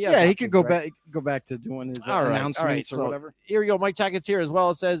options. He could go back to doing his announcements or whatever. Here we go. Mike Tackett's here as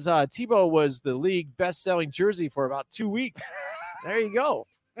well. It says Tebow was the league best-selling jersey for about 2 weeks. There you go.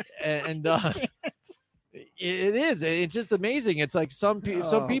 And it is. It's just amazing. It's like some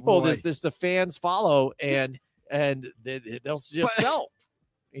people the fans follow and they'll just sell.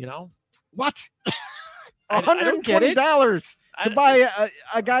 What? $120 to buy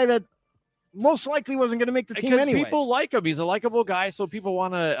a guy that most likely wasn't going to make the team anyway. Because people like him. He's a likable guy, so people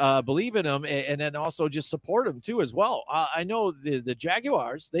want to believe in him and then also just support him too as well. I know the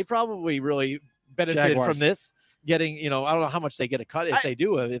Jaguars, they probably really benefited from this. Getting, I don't know how much they get a cut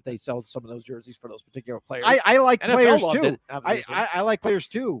if they sell some of those jerseys for those particular players. I like NFL players too. It, I like players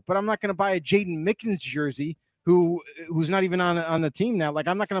too, but I'm not going to buy a Jaden Mickens jersey who's not even on the team now. Like,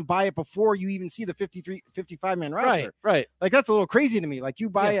 I'm not going to buy it before you even see the 55-man roster. Right. Like, that's a little crazy to me. Like, you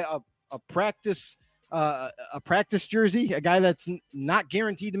buy a practice jersey, a guy that's not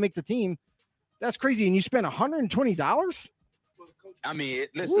guaranteed to make the team. That's crazy. And you spend $120? I mean,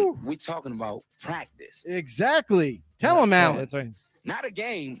 listen, we talking about practice. Exactly. Tell him, Alan. That's right. Not a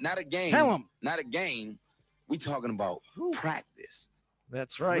game. Tell him. Not a game. We talking about practice.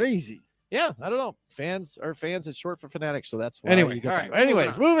 That's right. Crazy. Yeah, I don't know. Fans are fans. It's short for fanatics, so that's why. Anyway, all right.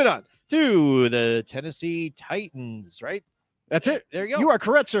 Anyways, moving on to the Tennessee Titans, right? That's it. There you go. You are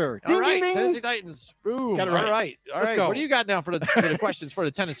correct, sir. All right, ding. Tennessee Titans. Boom. Got it right. All right. Let's go. What do you got now for the questions for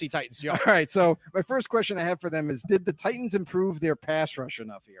the Tennessee Titans, Joe? All right. So my first question I have for them is: did the Titans improve their pass rush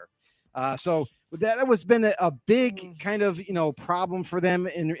enough here? So that was been a big kind of problem for them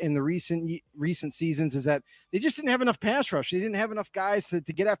in the recent seasons, is that they just didn't have enough pass rush. They didn't have enough guys to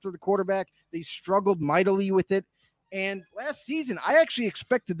get after the quarterback. They struggled mightily with it. And last season, I actually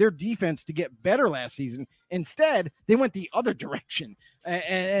expected their defense to get better last season. Instead, they went the other direction.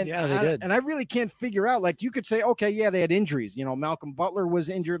 And yeah, they did. And I really can't figure out, like, you could say, okay, yeah, they had injuries. Malcolm Butler was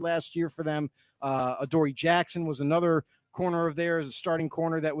injured last year for them. Adoree Jackson was another corner of theirs, a starting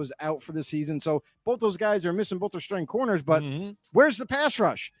corner that was out for the season. So both those guys are missing both their starting corners, but where's the pass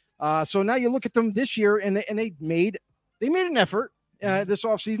rush? So now you look at them this year, and they made an effort. This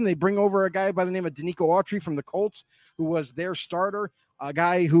offseason, they bring over a guy by the name of Danico Autry from the Colts, who was their starter, a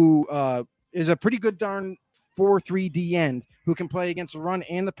guy who is a pretty good darn 4-3 D end who can play against the run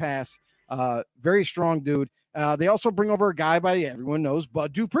and the pass. Very strong dude. They also bring over a guy everyone knows,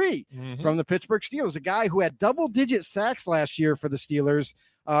 Bud Dupree from the Pittsburgh Steelers, a guy who had double-digit sacks last year for the Steelers,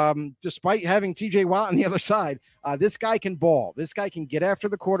 despite having TJ Watt on the other side. This guy can ball. This guy can get after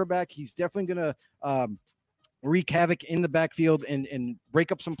the quarterback. He's definitely going to wreak havoc in the backfield and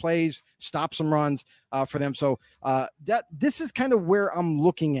break up some plays, stop some runs for them. So this is kind of where I'm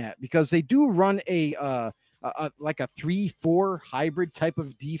looking at, because they do run like a 3-4 hybrid type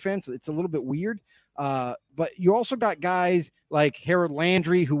of defense. It's a little bit weird. But you also got guys like Harold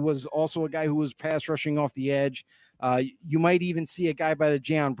Landry, who was also a guy who was pass rushing off the edge. You might even see a guy by the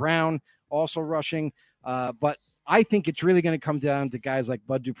Jayon Brown also rushing. But I think it's really going to come down to guys like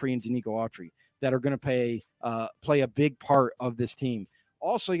Bud Dupree and Danico Autry that are going to play a big part of this team.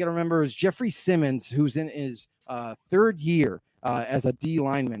 Also, you got to remember is Jeffrey Simmons, who's in his third year as a D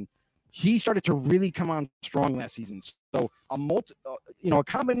lineman. He started to really come on strong last season. So a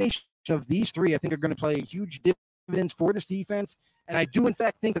combination of these three, I think, are going to play huge dividends for this defense. And I do, in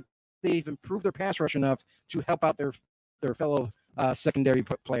fact, think that they've improved their pass rush enough to help out their fellow secondary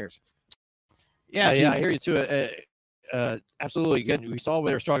players. Yeah, I hear you too. Absolutely. Again, we saw where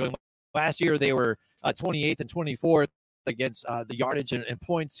they're struggling. Last year, they were 28th and 24th against the yardage and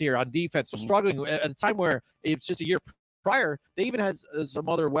points here on defense. So struggling at a time where it's just a year prior, they even had some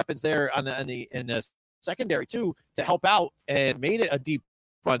other weapons there in the secondary too to help out and made it a deep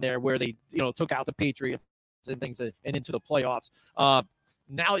run there where they took out the Patriots and things and into the playoffs.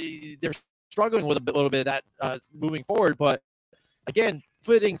 Now they're struggling with a little bit of that moving forward, but again,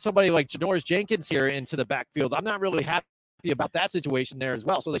 fitting somebody like Janoris Jenkins here into the backfield, I'm not really happy about that situation there as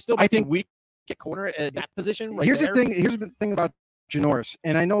well. So they still think weak at corner at that position. Right. Here's the thing about Janoris,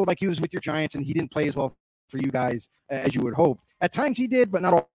 and I know, like, he was with your Giants and he didn't play as well for you guys as you would hope. At times he did, but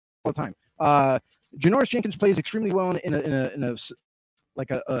not all the time. Janoris Jenkins plays extremely well in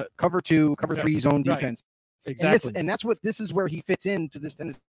a cover 2, cover 3 zone defense. Exactly. And that's what this is where he fits into this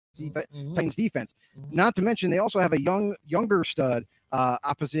Tennessee Titans defense. Not to mention they also have a younger stud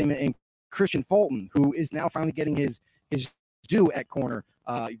opposite him in Christian Fulton, who is now finally getting his due at corner.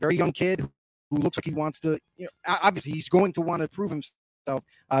 Very young kid who looks like he wants to, obviously he's going to want to prove himself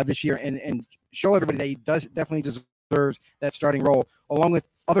this year and show everybody that he definitely deserves that starting role, along with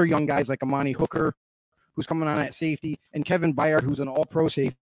other young guys like Amani Hooker, who's coming on at safety, and Kevin Byard, who's an all-pro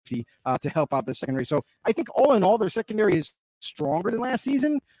safety to help out the secondary. So I think all in all, their secondary is stronger than last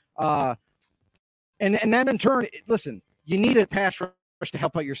season. And then in turn, listen, you need a pass rush to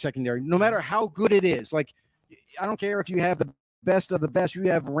help out your secondary, no matter how good it is. Like, I don't care if you have the best of the best. You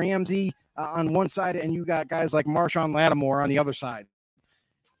have Ramsey on one side, and you got guys like Marshawn Lattimore on the other side.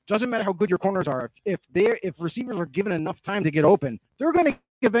 Doesn't matter how good your corners are. If receivers are given enough time to get open, they're going to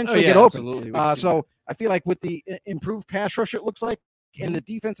eventually get open. So I feel like with the improved pass rush, it looks like, and the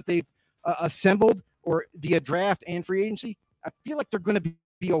defense that they've assembled or via draft and free agency, I feel like they're going to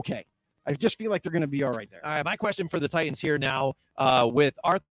be okay. I just feel like they're going to be all right there. All right, my question for the Titans here now, with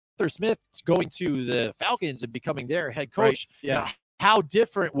Arthur Smith going to the Falcons and becoming their head coach. Right. Yeah. How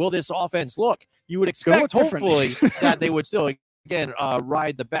different will this offense look? You would expect, hopefully, that they would still, again,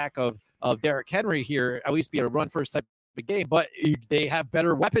 ride the back of Derrick Henry here, at least be a run-first type of game. But they have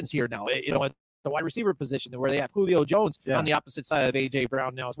better weapons here now, at the wide receiver position, where they have Julio Jones on the opposite side of A.J.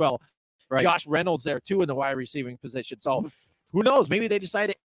 Brown now as well. Right. Josh Reynolds there, too, in the wide receiving position. So who knows? Maybe they decide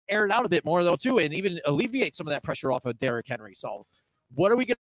to air it out a bit more, though, too, and even alleviate some of that pressure off of Derrick Henry. So what are we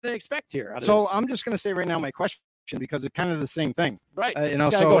going to expect here? So I'm just going to say right now my question, because it's kind of the same thing. Right. So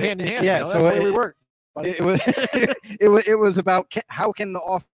go hand in hand. Yeah. That's the way we work. It was about how can the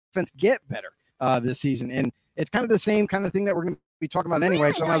offense get better this season, and it's kind of the same kind of thing that we're going to be talking about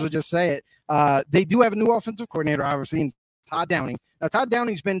anyway. So I might as well just say it. They do have a new offensive coordinator, obviously, in Todd Downing. Now Todd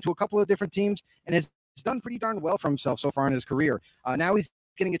Downing's been to a couple of different teams and has done pretty darn well for himself so far in his career. Now he's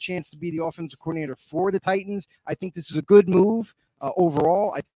getting a chance to be the offensive coordinator for the Titans. I think this is a good move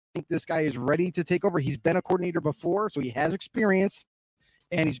overall. I think this guy is ready to take over. He's been a coordinator before, so he has experience,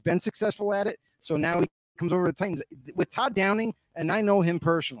 and he's been successful at it. So now he comes over to the Titans with Todd Downing, and I know him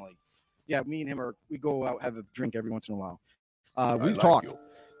personally. Yeah, me and him we go out, have a drink every once in a while. We've talked.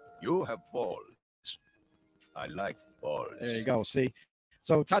 You have balls. I like balls. There you go. See,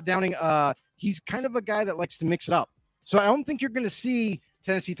 so Todd Downing, he's kind of a guy that likes to mix it up. So I don't think you're going to see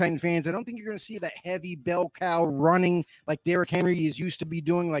Tennessee Titan fans. I don't think you're going to see that heavy bell cow running like Derrick Henry is used to be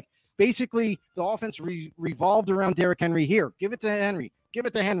doing. Like basically the offense revolved around Derrick Henry. Here, give it to Henry. Give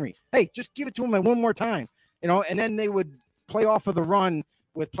it to Henry. Hey, just give it to him one more time. And then they would play off of the run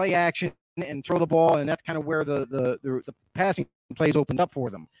with play action and throw the ball, and that's kind of where the passing plays opened up for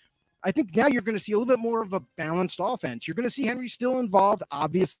them. I think now you're going to see a little bit more of a balanced offense. You're going to see Henry still involved.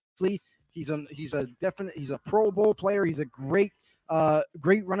 Obviously, he's a Pro Bowl player. He's a great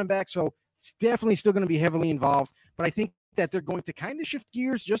running back. So it's definitely still going to be heavily involved. But I think that they're going to kind of shift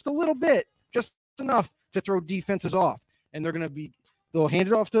gears just a little bit, just enough to throw defenses off. And they'll hand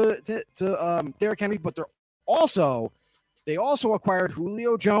it off to Derrick Henry. But they also acquired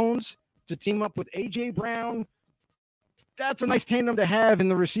Julio Jones to team up with A.J. Brown. That's a nice tandem to have in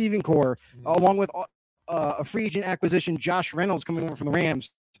the receiving core, along with a free agent acquisition, Josh Reynolds coming over from the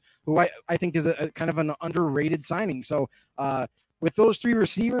Rams, who I think is a kind of an underrated signing. So with those three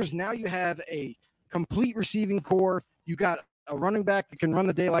receivers, now you have a complete receiving core. You got a running back that can run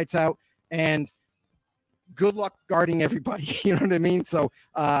the daylights out, and good luck guarding everybody. You know what I mean? So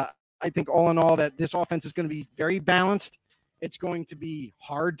I think all in all that this offense is going to be very balanced. It's going to be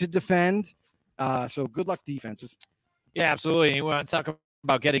hard to defend. So good luck defenses. Yeah, absolutely. You want to talk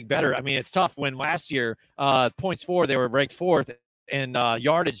about getting better. I mean, it's tough when last year, points for, they were ranked fourth, and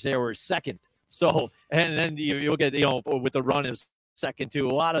yardage, they were second. So, and then you'll get, with the run is second too,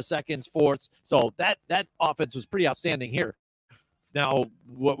 a lot of seconds, fourths. So that offense was pretty outstanding here. Now,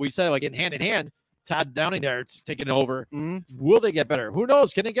 what we said, like in hand, Todd Downing there taking over. Mm-hmm. Will they get better? Who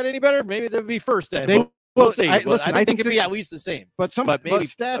knows? Can it get any better? Maybe they'll be first then. We'll see. I think it'd be at least the same. But maybe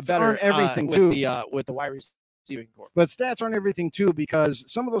stats aren't everything with too. With the wide receiving core. But stats aren't everything too, because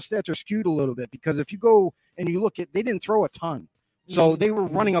some of those stats are skewed a little bit. Because if you go and you look at, they didn't throw a ton, so they were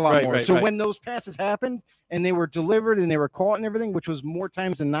running a lot more. So when those passes happened and they were delivered and they were caught and everything, which was more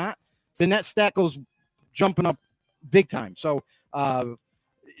times than not, then that stat goes jumping up big time. So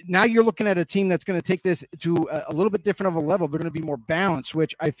now you're looking at a team that's going to take this to a little bit different of a level. They're going to be more balanced,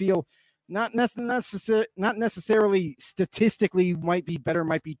 which I feel not necessarily statistically might be better,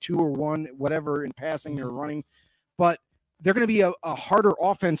 might be 2 or 1, whatever in passing or running, but they're going to be a harder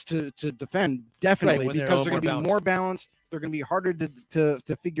offense to defend, definitely, because they're going to be more balanced. They're going to be harder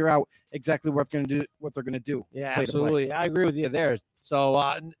to figure out exactly what they're going to do. Yeah, absolutely. I agree with you there.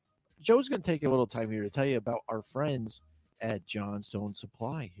 So Joe's going to take a little time here to tell you about our friends at Johnstone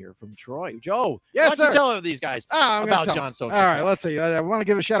Supply here from Troy. Joe, yes, why don't you tell these guys about Johnstone Supply? All right, let's see. I want to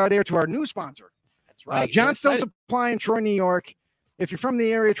give a shout out here to our new sponsor. That's right. Johnstone Supply in Troy, New York. If you're from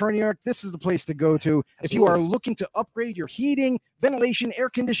the area, Troy, New York, this is the place to go to. Absolutely. If you are looking to upgrade your heating, ventilation,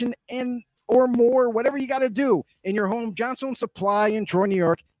 air conditioning, or more, whatever you got to do in your home, Johnstone Supply in Troy, New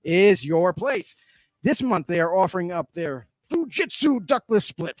York is your place. This month, they are offering up their Fujitsu ductless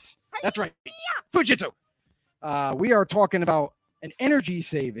splits. That's right. Fujitsu. We are talking about an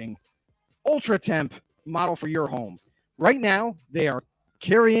energy-saving, ultra-temp model for your home. Right now, they are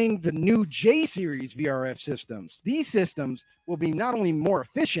carrying the new J-Series VRF systems. These systems will be not only more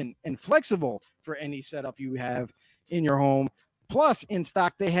efficient and flexible for any setup you have in your home, Plus, in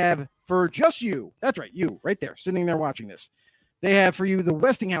stock, they have for just you. That's right, you right there, sitting there watching this. They have for you the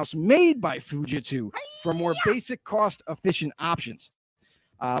Westinghouse made by Fujitsu for more basic, cost-efficient options.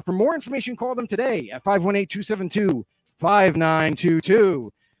 For more information, call them today at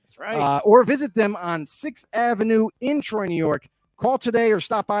 518-272-5922. That's right. Or visit them on 6th Avenue in Troy, New York. Call today or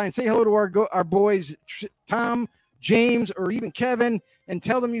stop by and say hello to our boys, Tom, James, or even Kevin, and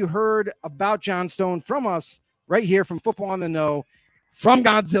tell them you heard about John Stone from us right here from Football on the Know from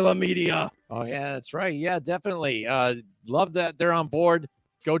Godzilla Media. Oh, yeah, that's right. Yeah, definitely. Love that they're on board.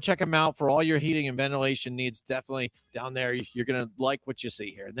 Go check them out for all your heating and ventilation needs. Definitely down there. You're going to like what you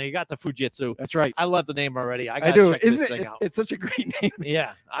see here. And then you got the Fujitsu. That's right. I love the name already. I do. Check this thing out. It's such a great name.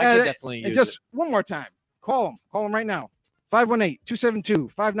 Yeah, I could definitely use just it. One more time. Call them. Call them right now.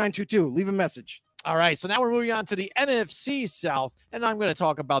 518-272-5922. Leave a message. All right, so now we're moving on to the NFC South, and I'm going to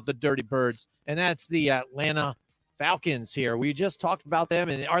talk about the Dirty Birds, and that's the Atlanta Falcons here. We just talked about them,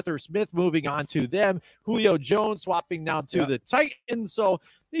 and Arthur Smith moving on to them. Julio Jones swapping now to the Titans. So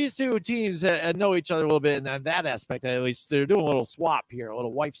these two teams know each other a little bit in that aspect. At least they're doing a little swap here, a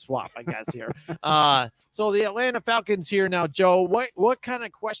little wife swap, I guess, here. So the Atlanta Falcons here now, Joe, what kind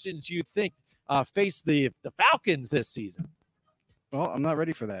of questions do you think face the Falcons this season? Well, I'm not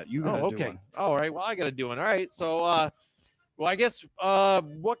ready for that. You got to do one. All right. Well, I got to do one. All right. So, well, I guess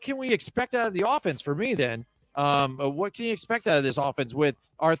what can we expect out of the offense for me then? What can you expect out of this offense with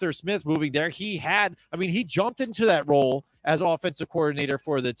Arthur Smith moving there? He jumped into that role as offensive coordinator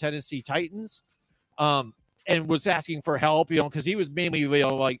for the Tennessee Titans. And was asking for help, because he was mainly,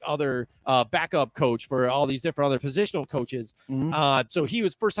 like other backup coach for all these different other positional coaches. Mm-hmm. So he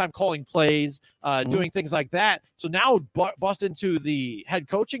was first time calling plays, doing things like that. So now bust into the head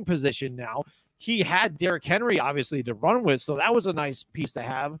coaching position now. He had Derrick Henry, obviously, to run with. So that was a nice piece to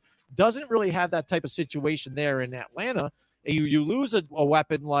have. Doesn't really have that type of situation there in Atlanta. You lose a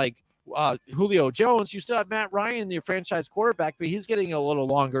weapon like Julio Jones. You still have Matt Ryan, your franchise quarterback, but he's getting a little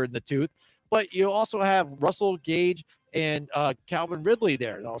longer in the tooth. But you also have Russell Gage and Calvin Ridley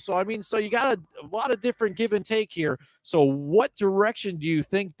there, though. So, so you got a lot of different give and take here. So what direction do you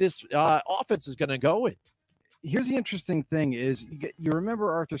think this offense is going to go in? Here's the interesting thing is you remember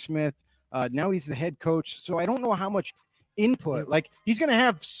Arthur Smith. Now he's the head coach. So I don't know how much input. Like, he's going to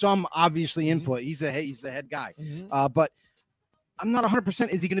have some, obviously, input. He's the head guy. But I'm not 100%.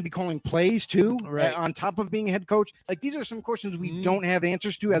 Is he going to be calling plays too, on top of being a head coach? Like, these are some questions we don't have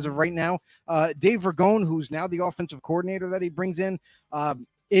answers to as of right now. Dave Ragone, who's now the offensive coordinator that he brings in,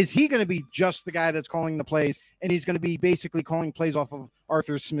 is he going to be just the guy that's calling the plays, and he's going to be basically calling plays off of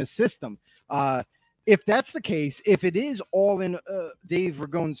Arthur Smith's system? If that's the case, if it is all in Dave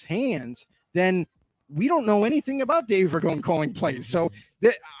Ragone's hands, then we don't know anything about Dave Ragone calling plays. So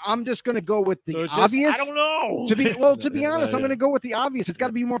I'm just going to go with the obvious. I don't know. To be honest, I'm going to go with the obvious. It's got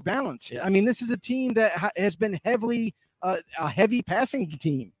to be more balanced. Yes. This is a team that has been heavily a heavy passing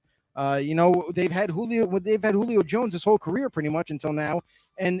team. They've had Julio Jones his whole career pretty much until now.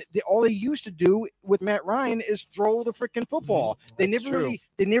 And all they used to do with Matt Ryan is throw the freaking football. They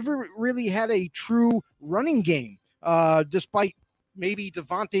never really had a true running game, despite maybe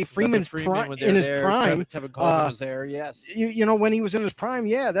Devontae Freeman in his prime. Tevin Coleman was there, yes. When he was in his prime,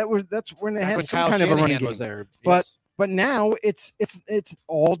 that's when they had some Kyle kind of a running game game. Was there, yes. But now it's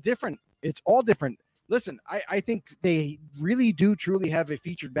all different. It's all different. Listen, I think they really do truly have a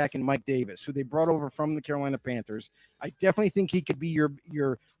featured back in Mike Davis, who they brought over from the Carolina Panthers. I definitely think he could be your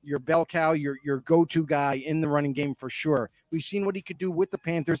bell cow, your go-to guy in the running game for sure. We've seen what he could do with the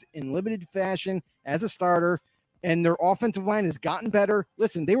Panthers in limited fashion as a starter. And their offensive line has gotten better.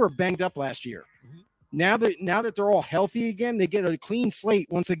 Listen, they were banged up last year. Now that they're all healthy again, they get a clean slate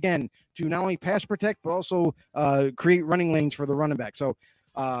once again to not only pass protect, but also create running lanes for the running back. So,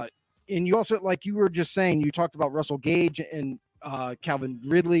 and you also, like you were just saying, you talked about Russell Gage and Calvin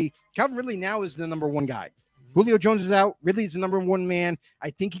Ridley. Calvin Ridley now is the number one guy. Julio Jones is out. Ridley's the number one man. I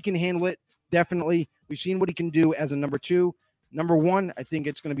think he can handle it. Definitely. We've seen what he can do as a number two. Number one, I think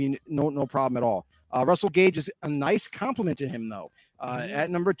it's going to be no problem at all. Russell Gage is a nice compliment to him, though. At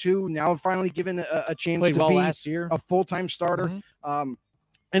number two, now finally given a chance to be last year. A full-time starter. And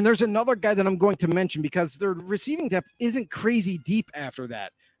there's another guy that I'm going to mention because their receiving depth isn't crazy deep after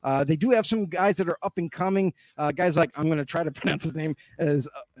that. They do have some guys that are up and coming. Guys like, I'm going to try to pronounce his name, as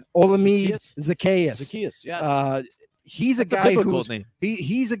Olamide Zaccheaus. Yes. He's a guy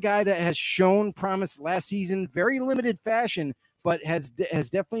he's a guy that has shown promise last season, very limited fashion, but has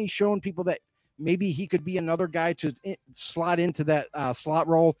definitely shown people that maybe he could be another guy to slot into that slot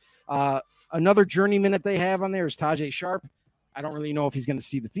role. Another journeyman that they have on there is Tajay Sharp. I don't really know if he's going to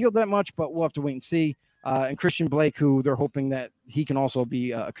see the field that much, but we'll have to wait and see. and Christian Blake, who they're hoping that he can also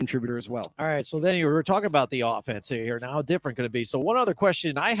be a contributor as well. All right, so then you were talking about the offense here. Now, how different could it be? So one other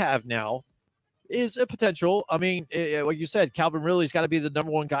question I have now is a potential. I mean, like you said, Calvin Ridley's got to be the number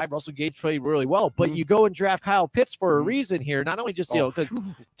one guy. Russell Gage played really well, but you go and draft Kyle Pitts for a reason here. Not only just, because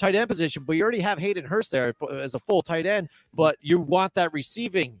tight end position, but you already have Hayden Hurst there as a full tight end, but you want that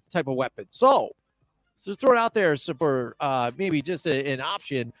receiving type of weapon. So throw it out there for maybe just an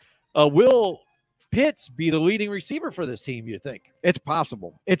option. Will Pitts be the leading receiver for this team, you think? It's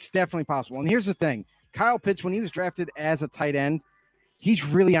possible. It's definitely possible. And here's the thing. Kyle Pitts, when he was drafted as a tight end, he's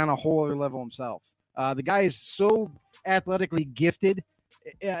really on a whole other level himself. The guy is so athletically gifted.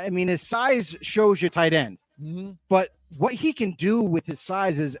 I mean, his size shows you tight end, but what he can do with his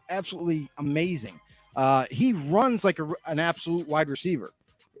size is absolutely amazing. He runs like an absolute wide receiver.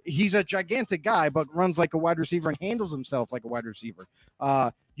 He's a gigantic guy, but runs like a wide receiver and handles himself like a wide receiver.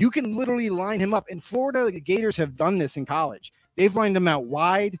 You can literally line him up. And Florida Gators have done this in college. They've lined him out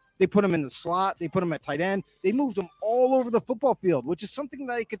wide. They put him in the slot. They put him at tight end. They moved him all over the football field, which is something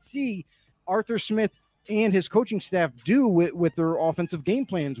that I could see Arthur Smith and his coaching staff do with their offensive game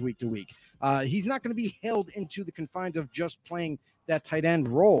plans week to week. He's not going to be held into the confines of just playing that tight end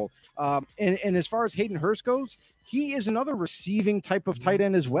role. And as far as Hayden Hurst goes, he is another receiving type of tight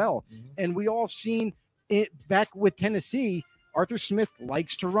end as well. And we all have seen it back with Tennessee. Arthur Smith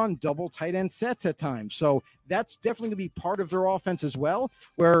likes to run double tight end sets at times. So that's definitely going to be part of their offense as well,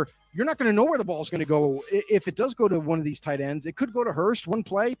 where you're not going to know where the ball is going to go. If it does go to one of these tight ends, it could go to Hurst one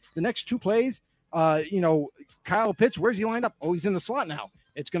play, the next two plays, Kyle Pitts, where's he lined up? Oh, he's in the slot now.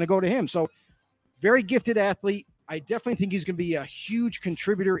 It's going to go to him. So very gifted athlete. I definitely think he's going to be a huge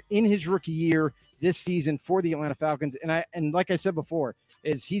contributor in his rookie year this season for the Atlanta Falcons. And like I said before,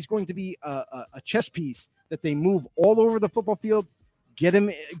 is he's going to be a chess piece that they move all over the football field, get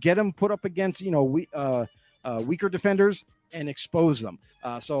him put up against, weaker defenders and expose them.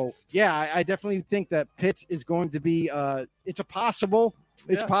 I definitely think that Pitts is going to be, it's possible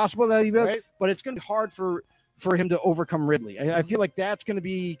that he does, right? But it's going to be hard for him to overcome Ridley. I feel like that's going to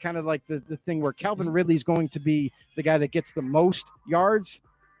be kind of like the thing where Calvin Ridley is going to be the guy that gets the most yards.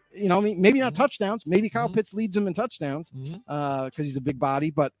 Maybe not touchdowns. Maybe Kyle Pitts leads him in touchdowns because he's a big body.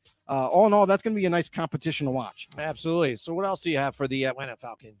 But all in all, that's going to be a nice competition to watch. Absolutely. So what else do you have for the Atlanta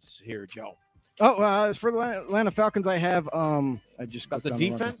Falcons here, Joe? For the Atlanta Falcons, I have I just got the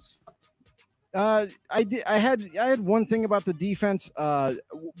defense. I had one thing about the defense,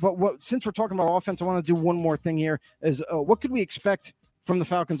 but since we're talking about offense, I want to do one more thing here. Is what could we expect from the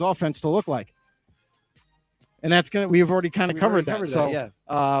Falcons offense to look like? And that's we have already kind of covered that.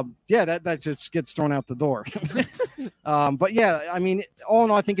 That just gets thrown out the door. But yeah, I mean, all in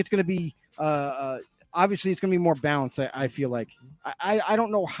all, I think it's going to be obviously it's going to be more balanced. I feel like I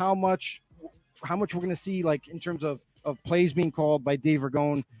don't know how much we're going to see, like in terms of plays being called by Dave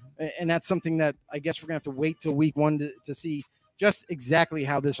Ragone. And that's something that I guess we're going to have to wait till week one to see just exactly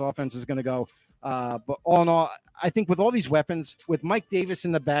how this offense is going to go. But all in all, I think with all these weapons, with Mike Davis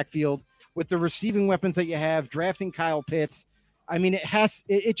in the backfield, with the receiving weapons that you have, drafting Kyle Pitts, I mean,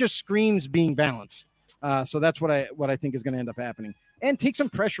 it just screams being balanced. So that's what I think is going to end up happening. And take some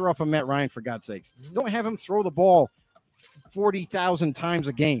pressure off of Matt Ryan, for God's sakes. Don't have him throw the ball 40,000 times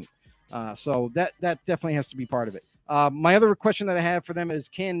a game. So that definitely has to be part of it. My other question that I have for them is,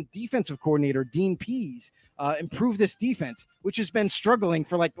 can defensive coordinator Dean Pease improve this defense, which has been struggling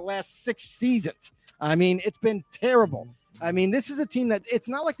for like the last 6 seasons? I mean, it's been terrible. I mean, this is a team that it's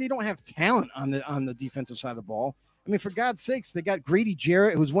not like they don't have talent on the defensive side of the ball. I mean, for God's sakes, they got Grady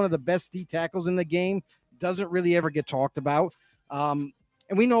Jarrett, who's one of the best D tackles in the game, doesn't really ever get talked about. And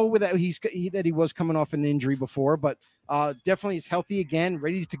we know that he was coming off an injury before, but definitely is healthy again,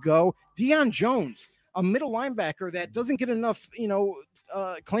 ready to go. Deion Jones, a middle linebacker that doesn't get enough,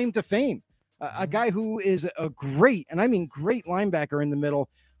 claim to fame. A guy who is a great, and I mean great linebacker in the middle.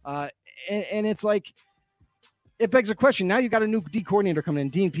 And it's like, it begs a question. Now you got a new D coordinator coming in,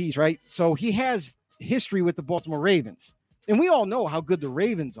 Dean Pease, right? So he has history with the Baltimore Ravens. And we all know how good the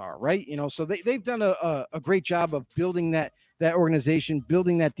Ravens are, right? So they've done a great job of building that organization,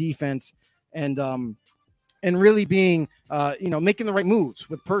 building that defense, and really being, making the right moves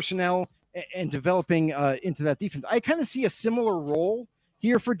with personnel and developing into that defense. I kind of see a similar role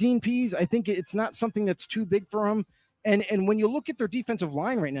here for Dean Pease. I think it's not something that's too big for him. And when you look at their defensive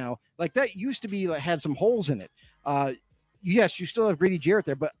line right now, like that used to be had some holes in it. Yes, you still have Grady Jarrett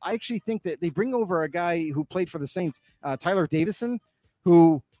there, but I actually think that they bring over a guy who played for the Saints, Tyler Davison,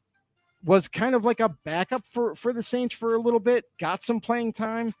 who was kind of like a backup for the Saints for a little bit, got some playing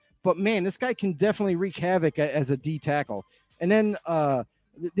time, but man, this guy can definitely wreak havoc as a D tackle. And then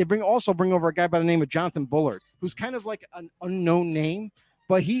They bring over a guy by the name of Jonathan Bullard, who's kind of like an unknown name,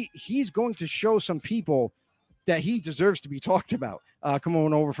 but he's going to show some people that he deserves to be talked about.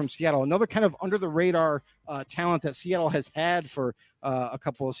 Coming over from Seattle, another kind of under the radar talent that Seattle has had for a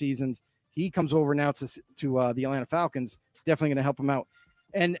couple of seasons. He comes over now to the Atlanta Falcons. Definitely going to help him out.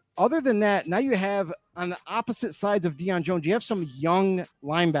 And other than that, now you have on the opposite sides of Deion Jones, you have some young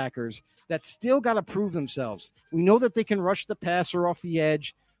linebackers that still got to prove themselves. We know that they can rush the passer off the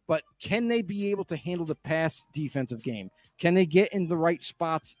edge, but can they be able to handle the pass defensive game? Can they get in the right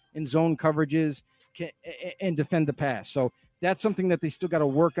spots in zone coverages and defend the pass? So that's something that they still got to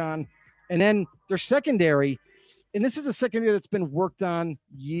work on. And then their secondary, and this is a secondary that's been worked on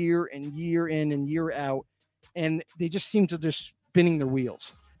year in and year out, and they just seem to just spinning their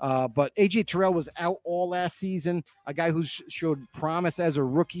wheels. But A.J. Terrell was out all last season, a guy who showed promise as a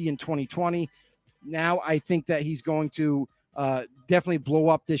rookie in 2020. Now I think that he's going to definitely blow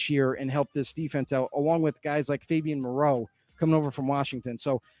up this year and help this defense out, along with guys like Fabian Moreau coming over from Washington.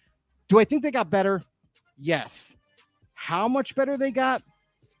 So do I think they got better? Yes. How much better they got?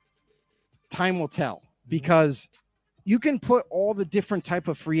 Time will tell, because you can put all the different type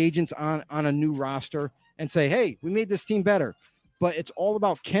of free agents on a new roster and say, hey, we made this team better. But it's all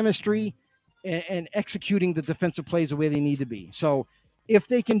about chemistry and executing the defensive plays the way they need to be. So if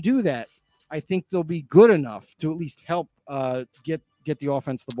they can do that, I think they'll be good enough to at least help get the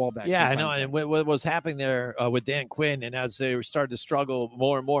offense the ball back. Yeah, I know. And what was happening there with Dan Quinn, and as they started to struggle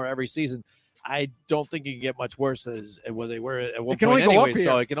more and more every season, I don't think you can get much worse as where they were at one point anyway.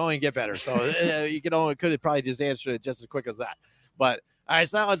 So it can only get better. So could have probably just answered it just as quick as that. But all right,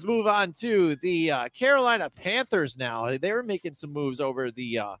 so now let's move on to the Carolina Panthers now. They were making some moves over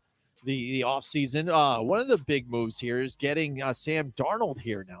the offseason. One of the big moves here is getting Sam Darnold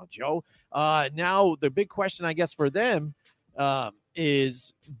here now, Joe. Now, the big question, I guess, for them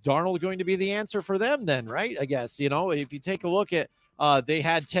is Darnold going to be the answer for them then, right? I guess, if you take a look at they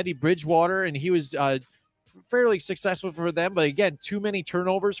had Teddy Bridgewater, and he was fairly successful for them. But, again, too many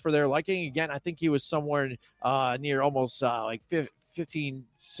turnovers for their liking. Again, I think he was somewhere near almost like 15,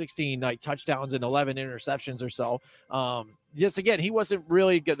 16 like touchdowns and 11 interceptions or so. Just again, he wasn't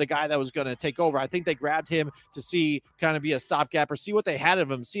really the guy that was going to take over. I think they grabbed him to see kind of be a stopgap or see what they had of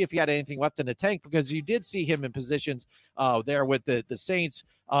him, see if he had anything left in the tank, because you did see him in positions there with the Saints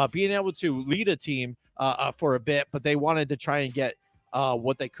being able to lead a team for a bit, but they wanted to try and get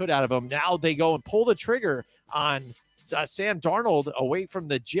what they could out of him. Now they go and pull the trigger on Sam Darnold away from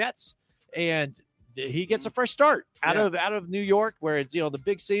the Jets, and he gets a fresh start out of New York, where it's, the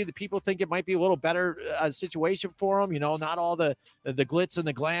big city. The people think it might be a little better situation for him, not all the glitz and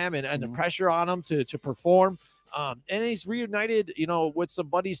the glam and the pressure on him to perform. And he's reunited, with some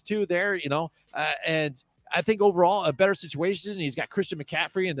buddies too there, and I think overall a better situation. He's got Christian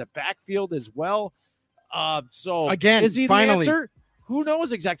McCaffrey in the backfield as well. So again, is he finally the answer? Who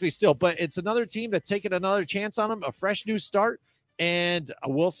knows exactly still, but it's another team that's taking another chance on him, a fresh new start. And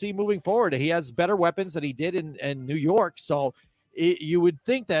we'll see moving forward. He has better weapons than he did in New York. So you would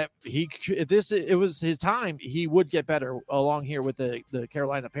think that if it was his time, he would get better along here with the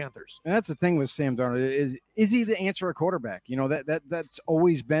Carolina Panthers. And that's the thing with Sam Darnold is he the answer at quarterback? That's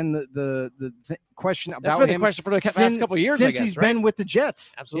always been the question about him. That's been the question for the past couple of years, since he's been with the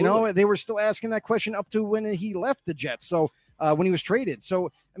Jets. Absolutely. They were still asking that question up to when he left the Jets. So when he was traded.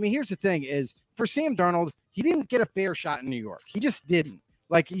 So, I mean, here's the thing is for Sam Darnold, he didn't get a fair shot in New York. He just didn't.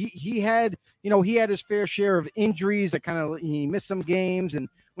 Like he had his fair share of injuries that kind of he missed some games. And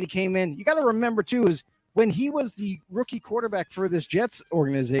when he came in, you got to remember too, is when he was the rookie quarterback for this Jets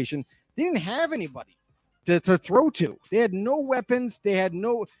organization, they didn't have anybody to throw to. They had no weapons. They had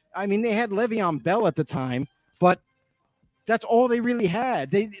Le'Veon Bell at the time, but that's all they really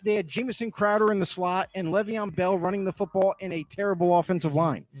had. They had Jamison Crowder in the slot and Le'Veon Bell running the football in a terrible offensive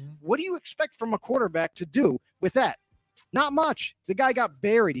line. What do you expect from a quarterback to do with that? Not much. The guy got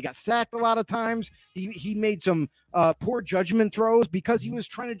buried. He got sacked a lot of times. He made some poor judgment throws because he was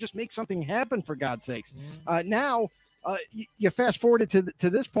trying to just make something happen, for God's sakes. Now, you fast forward to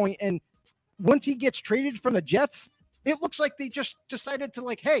this point, and once he gets traded from the Jets, it looks like they just decided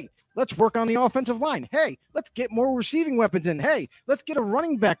to hey, let's work on the offensive line. Hey, let's get more receiving weapons in. Hey, let's get a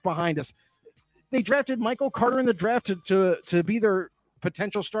running back behind us. They drafted Michael Carter in the draft to be their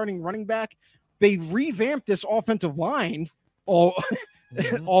potential starting running back. They revamped this offensive line all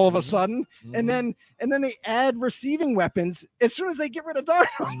of a sudden, and then they add receiving weapons as soon as they get rid of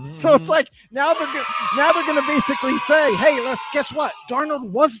Darnold. So it's like now they're going to basically say, hey, guess what?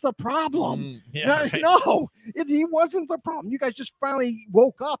 Darnold was the problem. No, he wasn't the problem. You guys just finally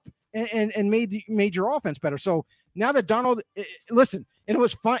woke up and made your offense better. So now that Darnold, listen, And it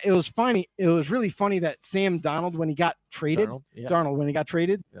was fun. It was funny. It was really funny that Sam Darnold, when he got traded,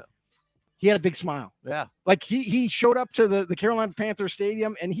 he had a big smile. Yeah. Like he showed up to the Carolina Panthers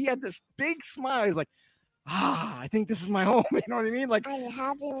stadium and he had this big smile. He's like, I think this is my home. You know what I mean? Like, I'm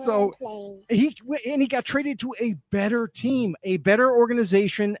happy so he got traded to a better team, a better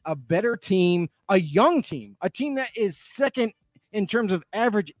organization, a better team, a young team, a team that is second in terms of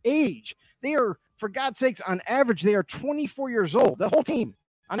average age. They are, for God's sakes, on average, they are 24 years old. The whole team,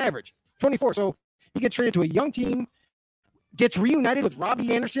 on average, 24. So he gets traded to a young team, gets reunited with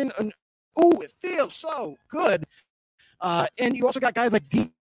Robbie Anderson, and it feels so good. And you also got guys like DJ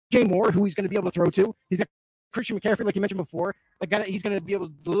Moore, who he's going to be able to throw to. He's got Christian McCaffrey, like you mentioned before, a guy that he's going to be able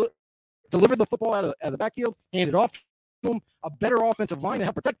to deliver the football out of the backfield, hand it off to him, a better offensive line to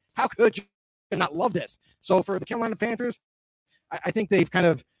help protect. How could you not love this? So for the Carolina Panthers, I think they've kind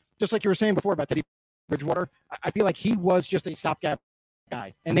of, just like you were saying before about Teddy Bridgewater, I feel like he was just a stopgap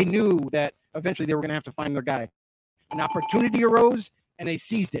guy. And they knew that eventually they were going to have to find their guy. An opportunity arose, and they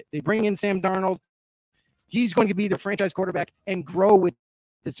seized it. They bring in Sam Darnold. He's going to be their franchise quarterback and grow with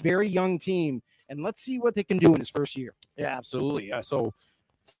this very young team. And let's see what they can do in his first year. Yeah, absolutely. So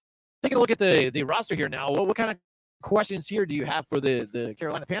taking a look at the roster here now, what kind of questions here do you have for the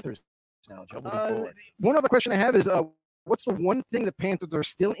Carolina Panthers now, Joe? One other question I have is, what's the one thing the Panthers are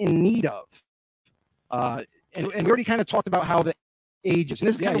still in need of? And we already kind of talked about how the ages, and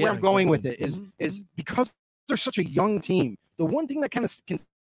this is kind of where I'm going with it, is because they're such a young team, the one thing that kind of can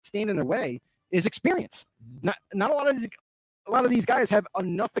stand in their way is experience. Not a lot of these guys have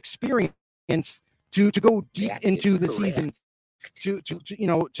enough experience to go deep into the season,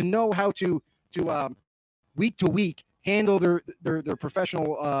 to know how to week to week handle their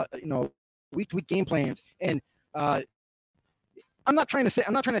professional week to week game plans. And I'm not trying to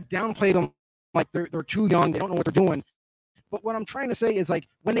downplay them like they're too young, they don't know what they're doing. But what I'm trying to say is, like,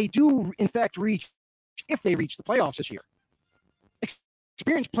 when they do in fact if they reach the playoffs this year,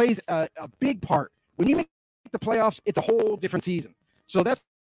 experience plays a big part. When you make the playoffs, it's a whole different season. So that's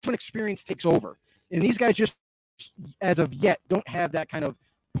when experience takes over. And these guys just, as of yet, don't have that kind of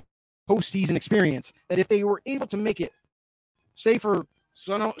postseason experience that if they were able to make it, say for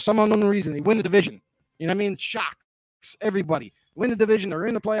some unknown reason, they win the division, you know what I mean? Shocks everybody. Win the division, they're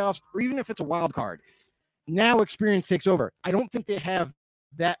in the playoffs, or even if it's a wild card. Now experience takes over. I don't think they have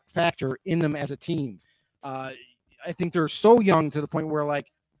that factor in them as a team. I think they're so young to the point where,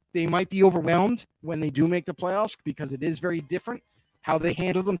 like, they might be overwhelmed when they do make the playoffs because it is very different how they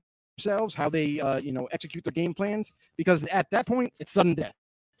handle themselves, how they execute their game plans, because at that point it's sudden death.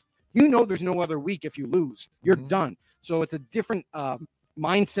 There's no other week. If you lose, you're done. So it's a different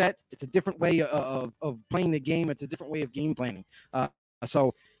mindset. It's a different way of playing the game. It's a different way of game planning.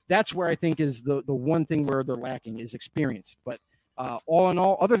 So that's where I think is the one thing where they're lacking is experience. But all in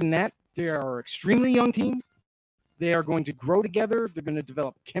all, other than that, they are an extremely young team. They are going to grow together. They're going to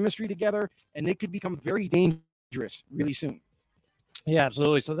develop chemistry together, and they could become very dangerous really soon. Yeah,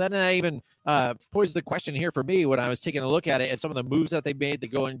 absolutely. So then I even posed the question here for me when I was taking a look at it and some of the moves that they made to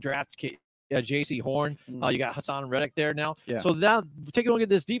go and draft J.C. Horn. You got Hassan Reddick there now. Yeah. So now taking a look at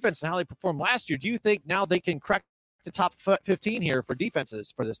this defense and how they performed last year, do you think now they can crack the top 15 here for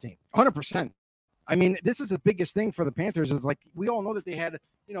defenses for this team? 100%. I mean, this is the biggest thing for the Panthers is, like, we all know that they had,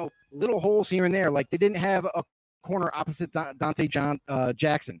 little holes here and there. Like, they didn't have a corner opposite Dante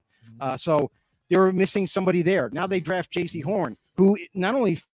Jackson. So they were missing somebody there. Now they draft J.C. Horn, who not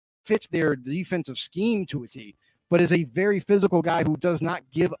only fits their defensive scheme to a T, but is a very physical guy who does not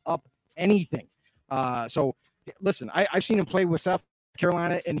give up anything. So listen, I've seen him play with South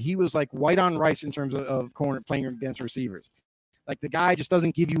Carolina, and he was like white on rice in terms of corner playing against receivers. Like, the guy just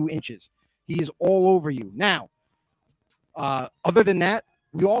doesn't give you inches. He is all over you. Now, other than that,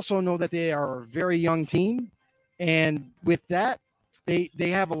 we also know that they are a very young team. And with that, they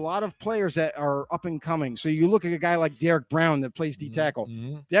have a lot of players that are up and coming. So you look at a guy like Derek Brown that plays D-tackle.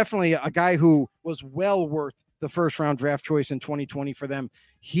 Definitely a guy who was well worth the first-round draft choice in 2020 for them.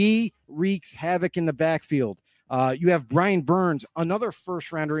 He wreaks havoc in the backfield. You have Brian Burns, another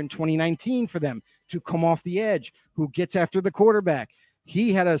first-rounder in 2019 for them, to come off the edge, who gets after the quarterback.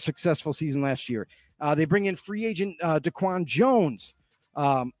 He had a successful season last year. They bring in free agent Daquan Jones,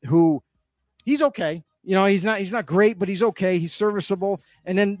 who he's okay. He's not great, but he's okay. He's serviceable.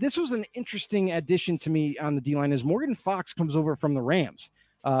 And then this was an interesting addition to me on the D-line is Morgan Fox comes over from the Rams,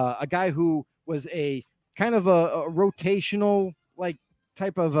 a guy who was a kind of a rotational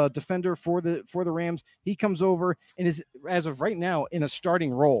type of defender for the Rams. He comes over and is, as of right now, in a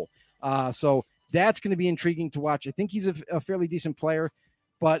starting role. So that's going to be intriguing to watch. I think he's a fairly decent player.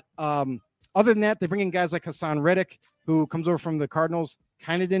 But other than that, they bring in guys like Hassan Reddick, who comes over from the Cardinals,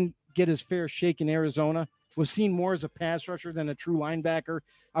 kind of didn't get his fair shake in Arizona, was seen more as a pass rusher than a true linebacker.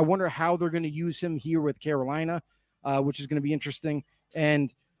 I wonder how they're going to use him here with Carolina, which is going to be interesting.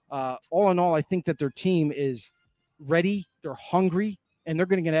 And all in all, I think that their team is ready, they're hungry, and they're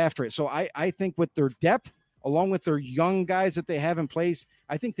going to get after it. So I think with their depth, along with their young guys that they have in place,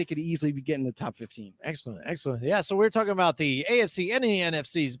 I think they could easily be getting the top 15. Excellent, excellent. Yeah, so we're talking about the AFC and the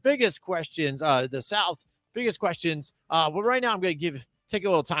NFC's biggest questions, the South biggest questions. Well, right now I'm going to take a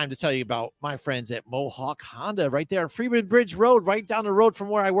little time to tell you about my friends at Mohawk Honda right there on Freeman Bridge Road, right down the road from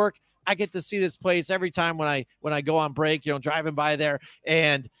where I work. I get to see this place every time when I go on break, driving by there.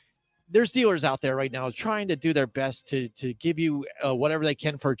 And there's dealers out there right now trying to do their best to give you whatever they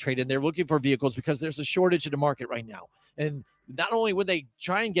can for a trade-in. They're looking for vehicles because there's a shortage in the market right now. And not only would they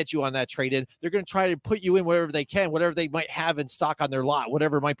try and get you on that trade-in, they're going to try to put you in wherever they can, whatever they might have in stock on their lot,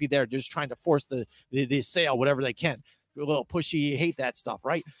 whatever might be there. They're just trying to force the sale, whatever they can. A little pushy, you hate that stuff,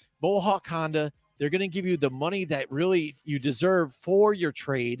 right? Mohawk Honda, they're going to give you the money that really you deserve for your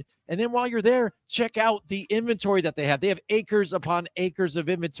trade. And then while you're there, check out the inventory that they have. They have acres upon acres of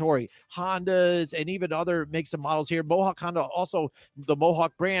inventory, Hondas, and even other makes and models here. Mohawk Honda, also the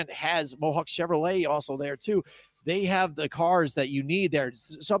Mohawk brand, has Mohawk Chevrolet also there too. They have the cars that you need there.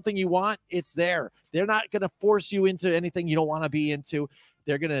 Something you want, it's there. They're not going to force you into anything you don't want to be into.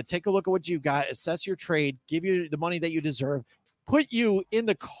 They're going to take a look at what you've got, assess your trade, give you the money that you deserve, put you in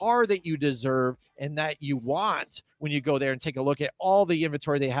the car that you deserve and that you want when you go there and take a look at all the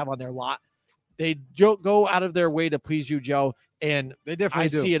inventory they have on their lot. They don't go out of their way to please you, Joe, and they definitely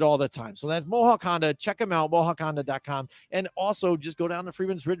do. See it all the time. So that's Mohawk Honda. Check them out, mohawkhonda.com. And also just go down to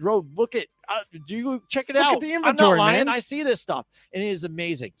Freeman's Ridge Road. Look at, check it out. Look at the inventory, I'm not lying. man. I see this stuff, and it is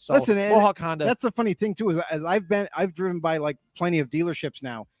amazing. So listen, Mohawk Honda. That's the funny thing too, is as I've driven by like plenty of dealerships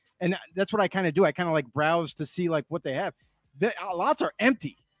now, and that's what I kind of do. I kind of like browse to see like what they have. Lots are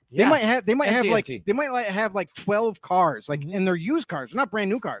empty. Yeah. They might have like 12 cars, like, and they're used cars. They're not brand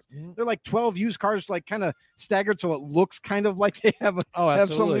new cars. They're like 12 used cars, like kind of staggered. So it looks kind of like they have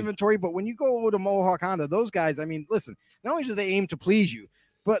some inventory. But when you go over to Mohawk Honda, those guys, I mean, listen, not only do they aim to please you,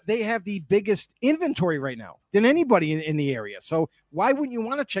 but they have the biggest inventory right now than anybody in the area. So why wouldn't you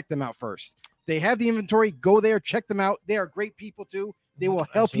want to check them out first? They have the inventory. Go there, check them out. They are great people too. They will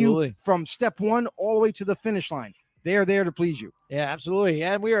help you from step one all the way to the finish line. They are there to please you. Yeah, absolutely.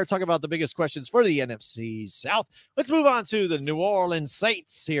 And we are talking about the biggest questions for the NFC South. Let's move on to the New Orleans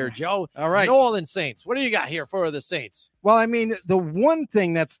Saints here, Joe. All right. New Orleans Saints. What do you got here for the Saints? Well, I mean, the one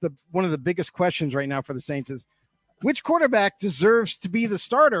thing that's one of the biggest questions right now for the Saints is which quarterback deserves to be the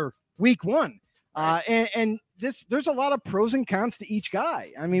starter week one? And there's a lot of pros and cons to each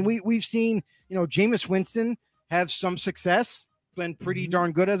guy. I mean, we've seen, Jameis Winston have some success, been pretty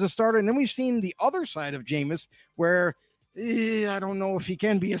darn good as a starter. And then we've seen the other side of Jameis where I don't know if he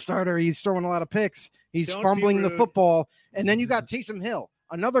can be a starter. He's throwing a lot of picks. He's fumbling the football. And then you got Taysom Hill,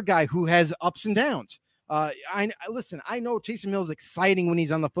 another guy who has ups and downs. I know Taysom Hill is exciting when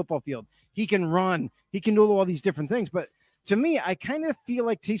he's on the football field. He can run. He can do all these different things. But to me, I kind of feel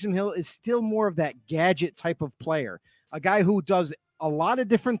like Taysom Hill is still more of that gadget type of player, a guy who does a lot of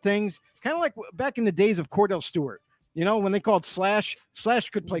different things, kind of like back in the days of Cordell Stewart. When they called Slash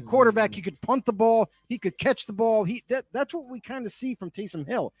could play quarterback. He could punt the ball. He could catch the ball. That's what we kind of see from Taysom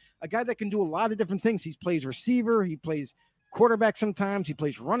Hill, a guy that can do a lot of different things. He plays receiver. He plays quarterback sometimes. He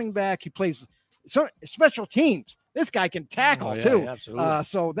plays running back. He plays special teams. This guy can tackle too. Absolutely.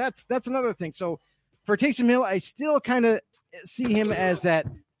 So that's another thing. So for Taysom Hill, I still kind of see him as that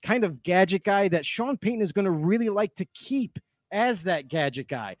kind of gadget guy that Sean Payton is going to really like to keep as that gadget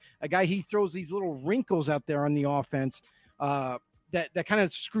guy, a guy he throws these little wrinkles out there on the offense that kind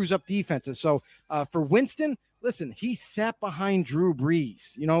of screws up defenses. So for Winston, listen, he sat behind Drew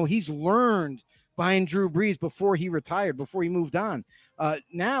Brees. He's learned behind Drew Brees before he retired, before he moved on.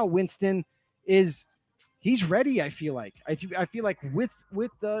 Now Winston he's ready. I feel like with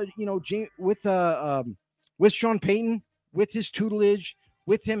Sean Payton, with his tutelage,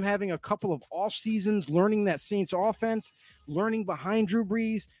 with him having a couple of off seasons, learning that Saints offense, learning behind Drew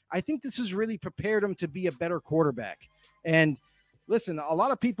Brees, I think this has really prepared him to be a better quarterback. And listen, a lot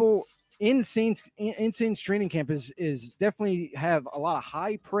of people in Saints training camp is definitely have a lot of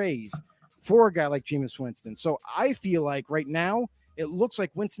high praise for a guy like Jameis Winston. So I feel like right now it looks like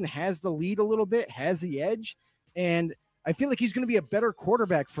Winston has the lead a little bit, has the edge, and I feel like he's going to be a better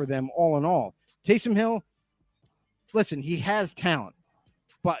quarterback for them all in all. Taysom Hill, listen, he has talent.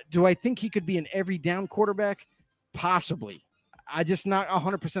 But do I think he could be an every down quarterback? Possibly. I just not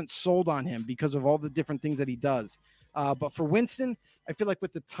 100% sold on him because of all the different things that he does. But for Winston, I feel like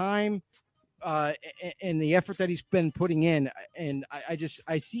with the time and the effort that he's been putting in. And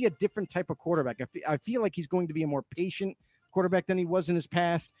I see a different type of quarterback. I feel like he's going to be a more patient quarterback than he was in his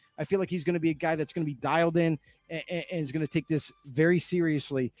past. I feel like he's going to be a guy that's going to be dialed in and is going to take this very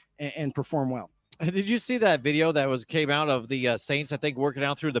seriously and perform well. Did you see that video that came out of the Saints, I think, working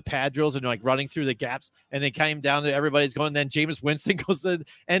out through the pad drills and like running through the gaps, and they came down to everybody's going, then Jameis Winston goes in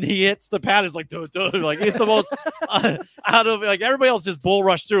and he hits the pad. It's like, duh, like he's the most out of, like, everybody else just bull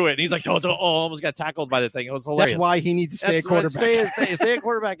rushed through it. And he's like, almost got tackled by the thing. It was hilarious. That's why he needs to stay a quarterback. Stay a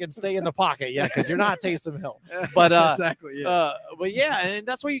quarterback and stay in the pocket. Yeah. Cause you're not Taysom Hill, but exactly. Yeah. But yeah. And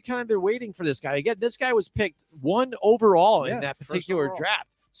that's why you kind of been waiting for this guy. Again, this guy was picked 1 overall in that particular draft.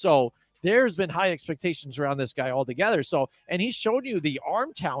 So there's been high expectations around this guy altogether. So, and he's shown you the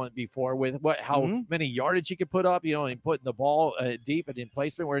arm talent before with how many yardage he could put up, and putting the ball deep and in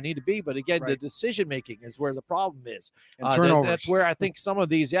placement where it needed to be. But again, the decision making is where the problem is. And turnovers. That's where I think some of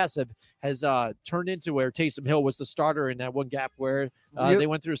these, has turned into where Taysom Hill was the starter in that one gap where they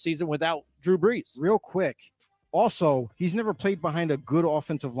went through a season without Drew Brees. Real quick. Also, he's never played behind a good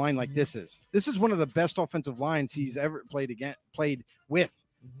offensive line like this is. This is one of the best offensive lines he's ever played with.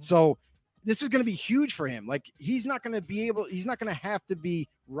 So this is going to be huge for him. Like, he's not going to have to be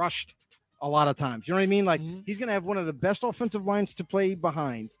rushed a lot of times. You know what I mean? Like, he's going to have one of the best offensive lines to play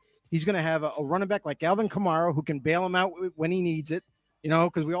behind. He's going to have a running back like Alvin Kamara who can bail him out when he needs it,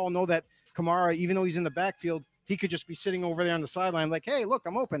 because we all know that Kamara, even though he's in the backfield, he could just be sitting over there on the sideline like, hey, look,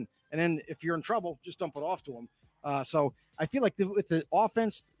 I'm open. And then if you're in trouble, just dump it off to him. So I feel like with the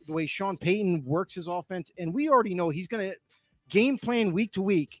offense, the way Sean Payton works his offense, and we already know he's going to game plan week to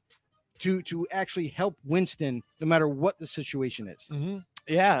week to actually help Winston no matter what the situation is.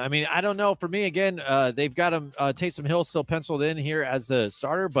 Yeah, I mean, I don't know. For me, again, they've got him Taysom Hill still penciled in here as the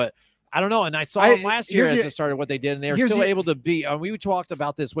starter, but I don't know. And I saw him last year as a starter, what they did, and they were still able to be. We talked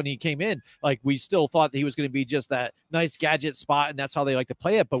about this when he came in. Like, we still thought that he was going to be just that nice gadget spot, and that's how they like to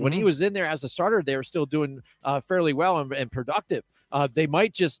play it. But when he was in there as a starter, they were still doing fairly well and productive. They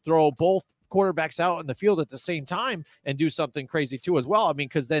might just throw both quarterbacks out in the field at the same time and do something crazy too as well. I mean,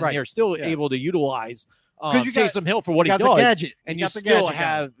 because then they're still able to utilize Taysom Hill for what he does, and you still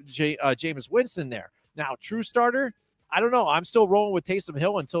have Jameis Winston there. Now, true starter, I don't know. I'm still rolling with Taysom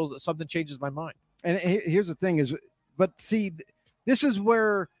Hill until something changes my mind. And here's the thing but see, this is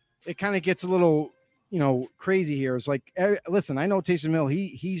where it kind of gets a little, crazy here. It's like, listen, I know Taysom Hill,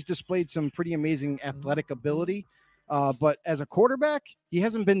 he's displayed some pretty amazing athletic ability, but as a quarterback, he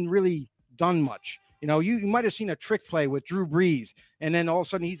hasn't been really done much. You might have seen a trick play with Drew Brees, and then all of a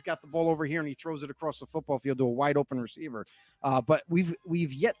sudden he's got the ball over here and he throws it across the football field to a wide open receiver. But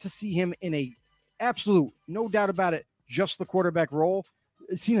we've yet to see him in a absolute, no doubt about it, just the quarterback role.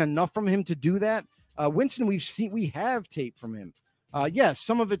 Seen enough from him to do that. Winston, we have tape from him. Yes,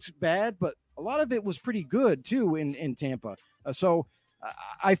 some of it's bad, but a lot of it was pretty good too in Tampa. So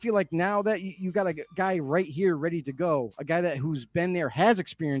I feel like now that you got a guy right here ready to go, a guy who's been there, has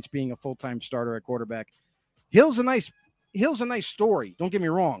experience being a full-time starter at quarterback. Hill's a nice story. Don't get me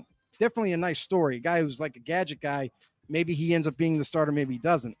wrong. Definitely a nice story. A guy who's like a gadget guy. Maybe he ends up being the starter. Maybe he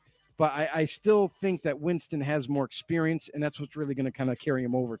doesn't. But I still think that Winston has more experience, and that's what's really going to kind of carry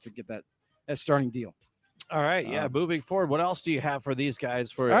him over to get that starting deal. All right, moving forward, what else do you have for these guys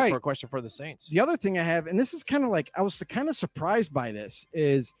for a question for the Saints? The other thing I have, and this is kind of like, I was kind of surprised by this,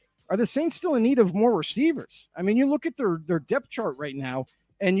 is are the Saints still in need of more receivers? I mean, you look at their depth chart right now,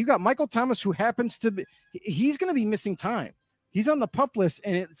 and you got Michael Thomas, who happens to be, he's going to be missing time. He's on the PUP list,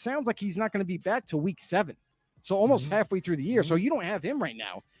 and it sounds like he's not going to be back till week 7. So almost halfway through the year. So you don't have him right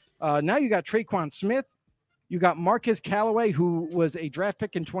now. Now you got Traquan Smith. You got Marquez Callaway, who was a draft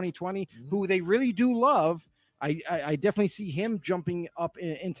pick in 2020, who they really do love. I definitely see him jumping up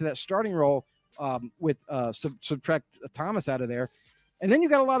into that starting role with subtract Thomas out of there. And then you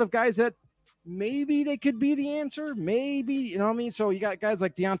got a lot of guys that maybe they could be the answer. Maybe, you know what I mean? So you got guys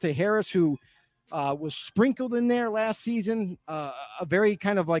like Deontay Harris, who was sprinkled in there last season, a very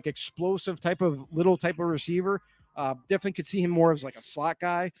kind of like explosive type of receiver. Definitely could see him more as like a slot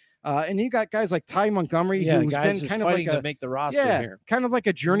guy. And you got guys like Ty Montgomery, who's been kind of like to make the roster here. Kind of like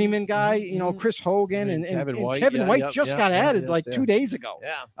a journeyman guy, Chris Hogan and Kevin White just got added 2 days ago.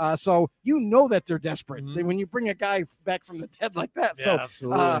 Yeah. So that they're desperate when you bring a guy back from the dead like that. Yeah, so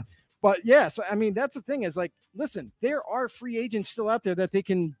absolutely. But yes, I mean, that's the thing is like, listen, there are free agents still out there that they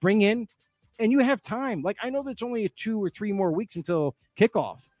can bring in, and you have time. Like, I know that's only 2 or 3 more weeks until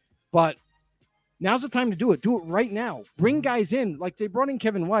kickoff, but now's the time to do it. Do it right now. Bring guys in. Like they brought in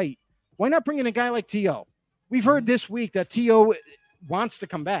Kevin White. Why not bring in a guy like T.O.? We've heard this week that T.O. wants to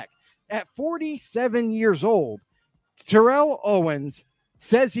come back. At 47 years old, Terrell Owens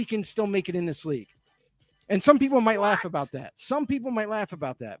says he can still make it in this league. And some people might laugh about that.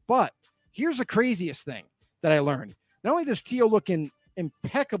 But here's the craziest thing that I learned. Not only does T.O. look in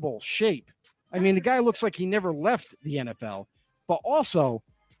impeccable shape, I mean, the guy looks like he never left the NFL, but also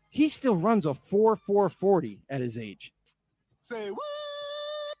he still runs a 4.40 at his age. Say what?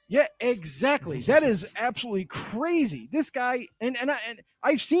 Yeah, exactly. That is absolutely crazy. This guy, and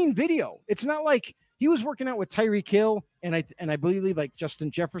I've seen video. It's not like he was working out with Tyreek Hill and I believe like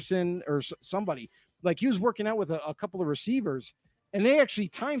Justin Jefferson or somebody. Like he was working out with a couple of receivers, and they actually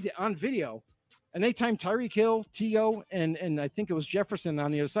timed it on video, and they timed Tyreek Hill, T.O., and I think it was Jefferson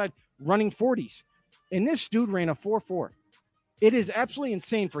on the other side running 40s, and this dude ran a 4.4. It is absolutely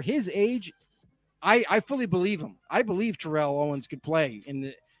insane for his age. I fully believe him. I believe Terrell Owens could play in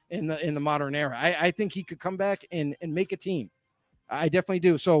the modern era. I think he could come back and make a team. I definitely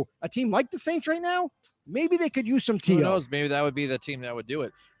do. So a team like the Saints right now, maybe they could use some T.O. Who knows? Maybe that would be the team that would do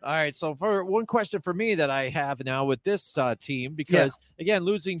it. All right. So for one question for me that I have now with this team, because again,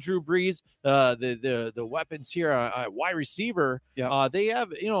 losing Drew Brees, the weapons here, wide receiver, they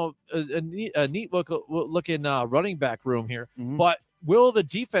have, a neat looking running back room here, but will the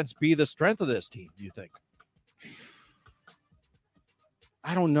defense be the strength of this team, do you think?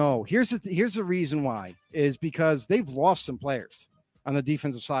 I don't know. Here's the reason why is because they've lost some players on the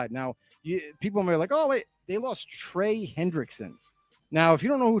defensive side. Now, people may be like, oh, wait, they lost Trey Hendrickson. Now, if you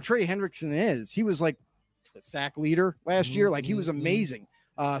don't know who Trey Hendrickson is, he was like the sack leader last year. Like he was amazing.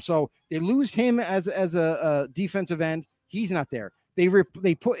 So they lose him as a defensive end. He's not there.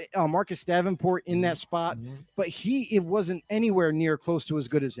 They put Marcus Davenport in that spot, but it wasn't anywhere near close to as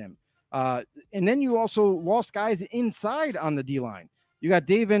good as him. And then you also lost guys inside on the D-line. You got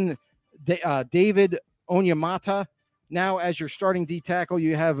David Onyemata now as your starting D tackle.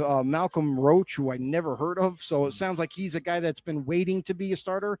 You have Malcolm Roach, who I never heard of. So it sounds like he's a guy that's been waiting to be a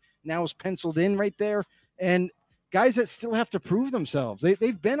starter. Now is penciled in right there. And guys that still have to prove themselves.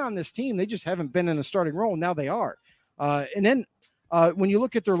 They've been on this team. They just haven't been in a starting role. Now they are. And then when you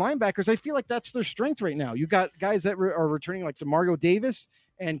look at their linebackers, I feel like that's their strength right now. You got guys that are returning like DeMario Davis,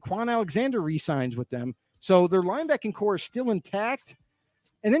 and Quan Alexander re-signs with them. So their linebacking core is still intact.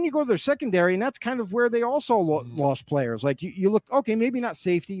 And then you go to their secondary, and that's kind of where they also lost players. Like you look, okay, maybe not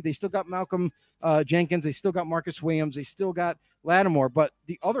safety. They still got Malcolm Jenkins. They still got Marcus Williams. They still got Lattimore. But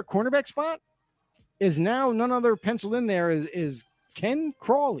the other cornerback spot is now none other penciled in there is Ken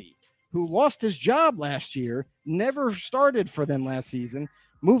Crawley, who lost his job last year, never started for them last season,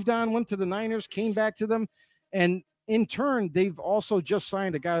 moved on, went to the Niners, came back to them. And in turn, they've also just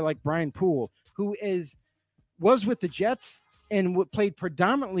signed a guy like Brian Poole, who was with the Jets and played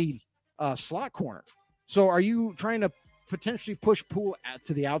predominantly slot corner. So are you trying to potentially push Poole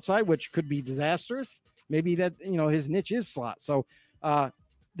to the outside, which could be disastrous? Maybe that, his niche is slot. So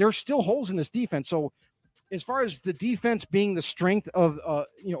there's still holes in this defense. So as far as the defense being the strength of,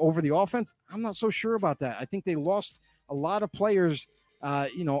 over the offense, I'm not so sure about that. I think they lost a lot of players,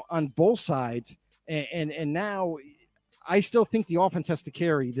 on both sides. And now I still think the offense has to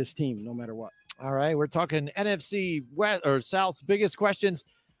carry this team no matter what. All right, we're talking NFC West or South's biggest questions.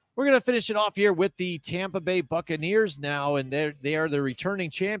 We're going to finish it off here with the Tampa Bay Buccaneers now, and they are the returning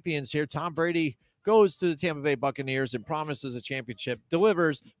champions here. Tom Brady goes to the Tampa Bay Buccaneers and promises a championship,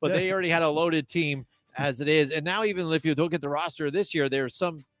 delivers, but they already had a loaded team as it is. And now even if you look at the roster this year, there's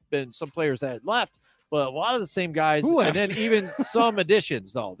been some players that had left, but a lot of the same guys, and then even some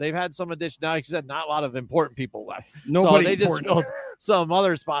additions, though. They've had some additions. Now, like I said, not a lot of important people left. Nobody so they important. just filled some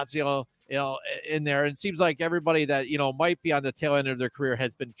other spots, in there. And it seems like everybody that, might be on the tail end of their career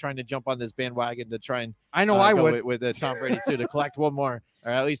has been trying to jump on this bandwagon to try and I know I would with Tom Brady too, to collect one more,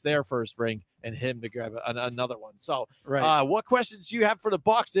 or at least their first ring, and him to grab another one. So what questions do you have for the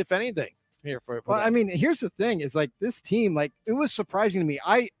Bucs, if anything, here for well, I mean, here's the thing is like this team, like it was surprising to me.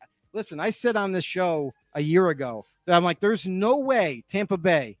 I said on this show a year ago that I'm like, there's no way Tampa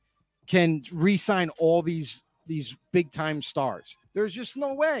Bay can re-sign all these big time stars. There's just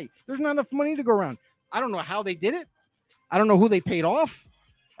no way. There's not enough money to go around. I don't know how they did it. I don't know who they paid off.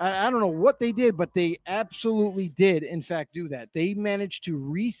 I don't know what they did, but they absolutely did, in fact, do that. They managed to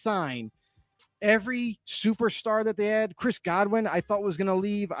re-sign every superstar that they had. Chris Godwin, I thought was going to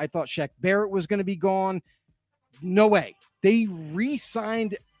leave. I thought Shaq Barrett was going to be gone. No way. They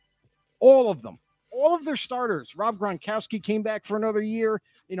re-signed all of them, all of their starters. Rob Gronkowski came back for another year.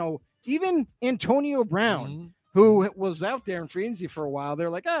 Even Antonio Brown, who was out there in free agency for a while, they're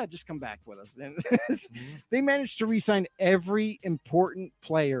like, just come back with us. And they managed to re-sign every important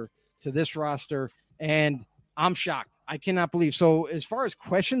player to this roster, and I'm shocked. I cannot believe. So as far as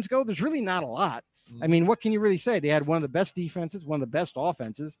questions go, there's really not a lot. I mean, what can you really say? They had one of the best defenses, one of the best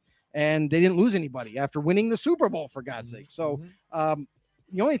offenses, and they didn't lose anybody after winning the Super Bowl, for God's sake. So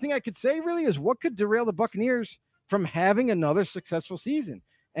the only thing I could say really is what could derail the Buccaneers from having another successful season?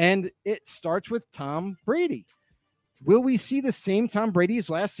 And it starts with Tom Brady. Will we see the same Tom Brady as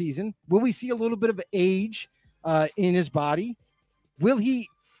last season? Will we see a little bit of age in his body? Will he,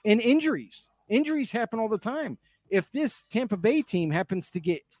 and injuries happen all the time. If this Tampa Bay team happens to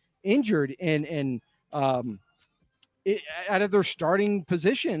get injured and out of their starting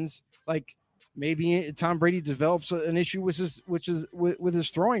positions, like maybe Tom Brady develops an issue with his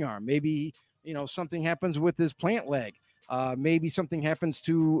throwing arm. Maybe, something happens with his plant leg. Maybe something happens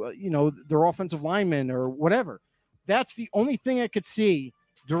to, their offensive lineman or whatever. That's the only thing I could see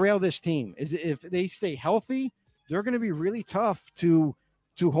derail this team is if they stay healthy, they're going to be really tough to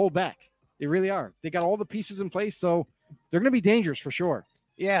hold back. They really are. They got all the pieces in place, so they're going to be dangerous for sure.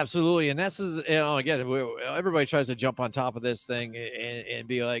 Yeah, absolutely. And this is, again, everybody tries to jump on top of this thing and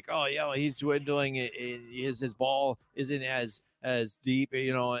be like, oh, yeah, he's dwindling. His ball isn't as deep,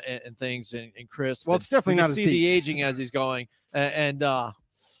 and things and crisp. Well, it's definitely not as deep. See the aging as he's going. I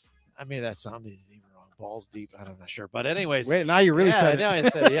mean, that sounded even wrong. Balls deep. I'm not sure. But anyways. Wait, now you really said it. Now I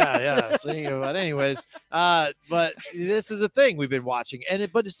said, yeah. See, but anyways, but this is a thing we've been watching.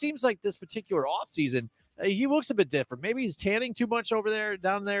 But it seems like this particular offseason, he looks a bit different. Maybe he's tanning too much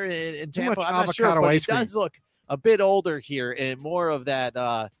down there in Tampa. Too much I'm not sure, avocado but he ice cream. does look a bit older here and more of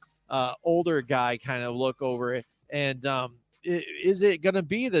that older guy kind of look over it. And is it going to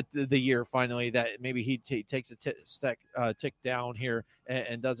be the year finally that maybe he takes a tick down here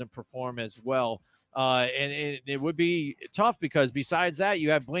and doesn't perform as well? And it would be tough because besides that,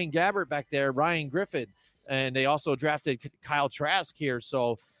 you have Blaine Gabbert back there, Ryan Griffin, and they also drafted Kyle Trask here.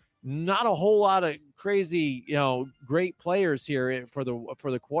 So not a whole lot of crazy, great players here for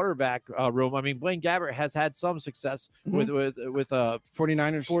the quarterback room. I mean, Blaine Gabbert has had some success with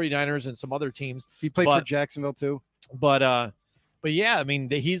 49ers and some other teams. He played for Jacksonville too. But yeah, I mean,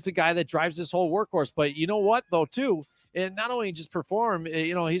 he's the guy that drives this whole workhorse. But you know what, though, too, and not only just perform,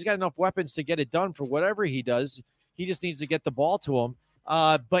 he's got enough weapons to get it done for whatever he does. He just needs to get the ball to him.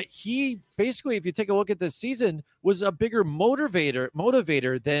 But he basically, if you take a look at this season, was a bigger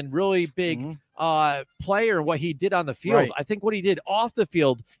motivator than really big player. What he did on the field, Right. I think what he did off the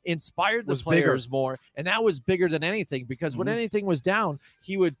field inspired the players more, and that was bigger than anything. Because when anything was down,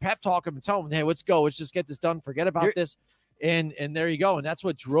 he would pep talk them and tell them, "Hey, let's go. Let's just get this done. Forget about this." And there you go. And that's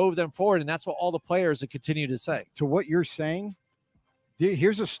what drove them forward, and that's what all the players continue to say. To what you're saying,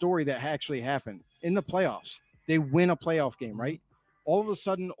 here's a story that actually happened in the playoffs. They win a playoff game, right? All of a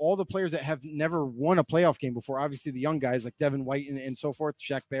sudden, all the players that have never won a playoff game before, obviously the young guys like Devin White and so forth,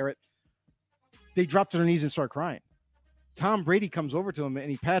 Shaq Barrett, they drop to their knees and start crying. Tom Brady comes over to him and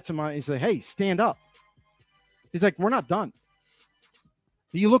he pats him on and he says, "Hey, stand up." He's like, "We're not done."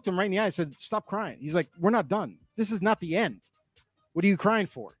 He looked him right in the eye and said, "Stop crying." He's like, "We're not done. This is not the end. What are you crying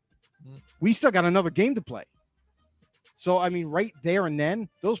for? We still got another game to play." So, I mean, right there and then,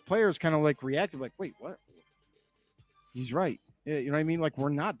 those players kind of like reacted like, "Wait, what?" He's right. You know what I mean? Like, we're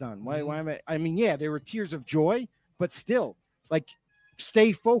not done. Why am I mean, yeah, there were tears of joy, but still, like,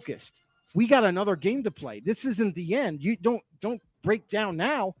 stay focused. We got another game to play. This isn't the end. You don't break down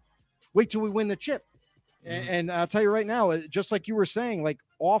now. Wait till we win the chip. And I'll tell you right now, just like you were saying, like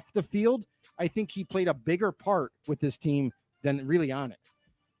off the field, I think he played a bigger part with this team than really on it.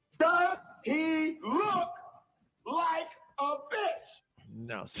 Does he look like a bitch?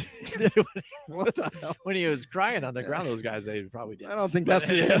 No. What the hell? When he was crying on the ground, those guys, they probably did. I don't think that's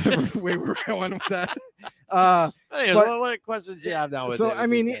the way we're going with that. Anyways, what questions do you have now? With I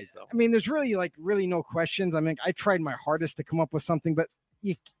mean, there's really no questions. I mean, I tried my hardest to come up with something, but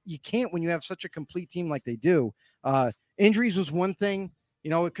you can't when you have such a complete team like they do. Injuries was one thing.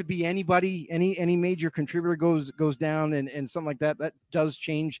 It could be anybody, any major contributor goes down and something like that. That does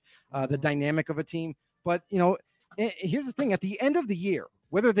change the dynamic of a team. But, here's the thing. At the end of the year,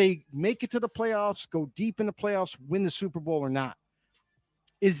 whether they make it to the playoffs, go deep in the playoffs, win the Super Bowl or not,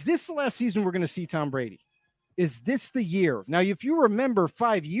 is this the last season we're going to see Tom Brady? Is this the year? Now, if you remember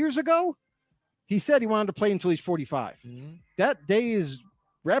 5 years ago, he said he wanted to play until he's 45. That day is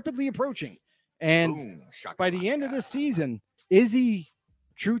rapidly approaching. And by the end of this season, is he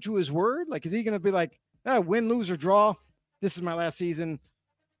true to his word? Like, is he going to be like, win, lose, or draw? This is my last season.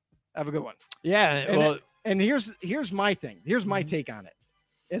 Have a good one. Yeah. And here's my thing. Here's my take on it.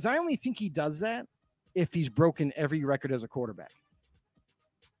 Is I only think he does that if he's broken every record as a quarterback.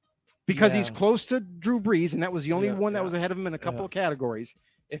 Because he's close to Drew Brees, and that was the only one that was ahead of him in a couple of categories.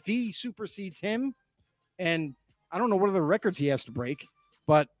 If he supersedes him, and I don't know what other records he has to break,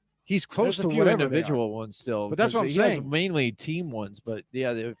 but he's close There's to a few whatever individual ones still. But that's what I'm he saying. has mainly team ones, but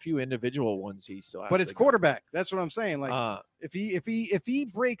yeah, there are a few individual ones he still has. But it's to go. quarterback. That's what I'm saying. Like if he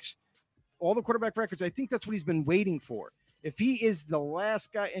breaks all the quarterback records, I think that's what he's been waiting for. If he is the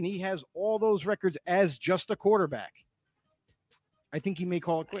last guy and he has all those records as just a quarterback, I think he may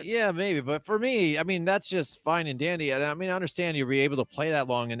call it quits. Yeah, maybe. But for me, I mean, that's just fine and dandy. And I mean, I understand you'll be able to play that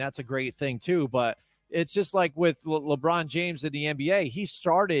long, and that's a great thing too. But it's just like with LeBron James in the NBA. He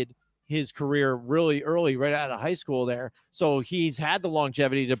started his career really early, right out of high school there. So he's had the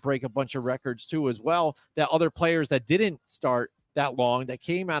longevity to break a bunch of records too as well, that other players that didn't start that long, that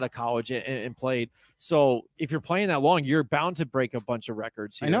came out of college and played. So if you're playing that long, you're bound to break a bunch of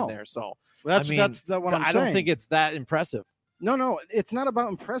records here and there. So that's what I'm saying. I don't think it's that impressive. No, it's not about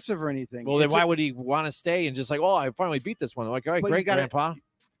impressive or anything. Well, then why would he want to stay and just like, oh, I finally beat this one? Like, all right, great, Grandpa.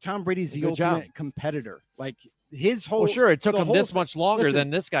 Tom Brady's the ultimate competitor. Like his whole. Well, sure, it took him this much longer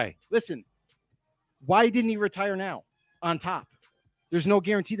than this guy. Listen, why didn't he retire now on top? There's no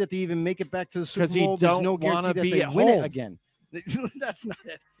guarantee that they even make it back to the Super Bowl. There's no guarantee that they win it again. That's not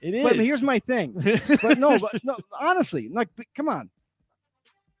it. It is. But here's my thing. but no, honestly, like, come on.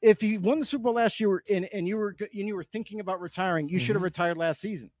 If you won the Super Bowl last year and you were thinking about retiring, you should have retired last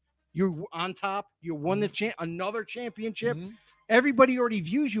season. You're on top. You won another championship. Everybody already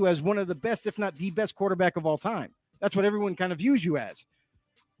views you as one of the best, if not the best quarterback of all time. That's what everyone kind of views you as.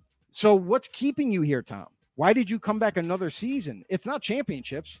 So what's keeping you here, Tom? Why did you come back another season? It's not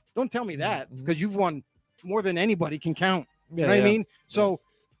championships. Don't tell me that, because you've won more than anybody can count. You know what I mean? So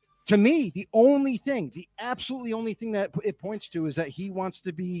to me, the absolutely only thing that it points to is that he wants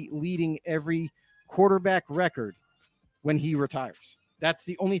to be leading every quarterback record when he retires. That's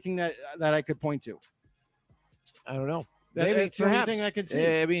the only thing that I could point to. I don't know. Maybe it's the only thing I could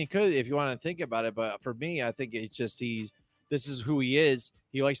see. I mean, could if you want to think about it, but for me, I think it's just this is who he is.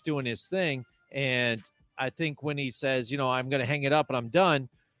 He likes doing his thing, and I think when he says, I'm going to hang it up and I'm done,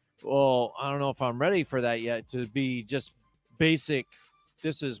 well, I don't know if I'm ready for that yet. To be just basic.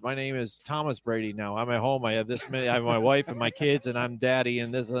 My name is Thomas Brady now. I'm at home. I have I have my wife and my kids, and I'm daddy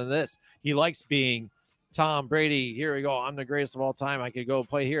and this and this. He likes being Tom Brady. Here we go. I'm the greatest of all time. I could go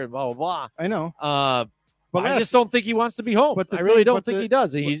play here and blah, blah, blah. I know. But I just don't think he wants to be home. I really don't think he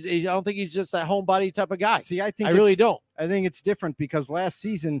does. I don't think he's just that homebody type of guy. See, I really don't. I think it's different because last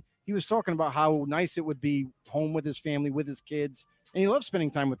season he was talking about how nice it would be home with his family, with his kids. And he loves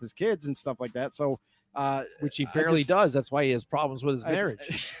spending time with his kids and stuff like that. So, which he barely does. That's why he has problems with his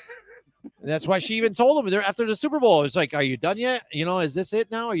marriage. And that's why she even told him there after the Super Bowl. It's like, are you done yet? Is this it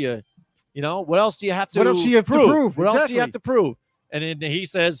now? Are you, what else do you have to prove? What else do you have to prove? What else do you have to prove? And then he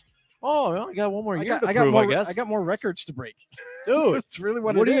says, oh, well, I got one more year to prove, I guess. I got more records to break. Dude, that's really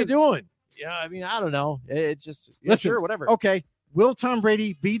what are you doing? Yeah, I mean, I don't know. It's just, sure, whatever. Okay. Will Tom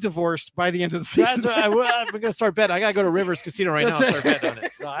Brady be divorced by the end of the season? I'm going to start betting. I got to go to Rivers Casino right now and start betting on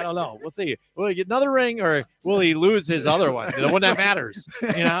it. So I don't know. We'll see. Will he get another ring or will he lose his other one? The one that matters.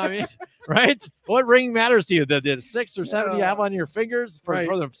 What I mean? Right? What ring matters to you? The 6 or 7 you have on your fingers for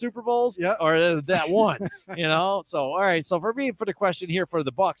the Super Bowls or that one? So, all right. So for me, for the question here for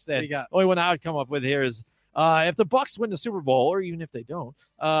the Bucs, then only one I would come up with here is, if the Bucs win the Super Bowl, or even if they don't,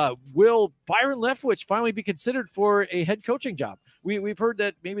 will Byron Leftwich finally be considered for a head coaching job? We've heard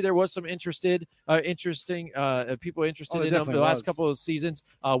that maybe there was some interesting people interested in him the last couple of seasons.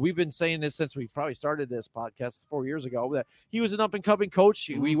 We've been saying this since we probably started this podcast 4 years ago, that he was an up-and-coming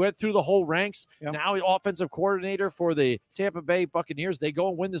coach. We went through the whole ranks. Yep. Now he's offensive coordinator for the Tampa Bay Buccaneers. They go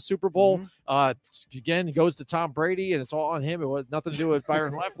and win the Super Bowl. Again, it goes to Tom Brady, and it's all on him. It was nothing to do with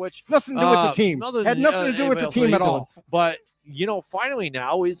Byron Leftwich. Nothing to do with the team. Had nothing to do with the team at all. But finally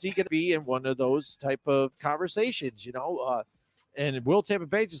now, is he going to be in one of those type of conversations, and will Tampa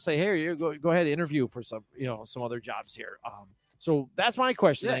Bay just say, hey, you go ahead and interview for some other jobs here? So that's my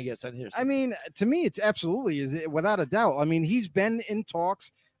question, I guess. I mean, to me, it's absolutely without a doubt. I mean, he's been in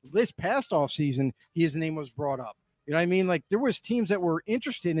talks this past offseason. His name was brought up. You know what I mean? Like there was teams that were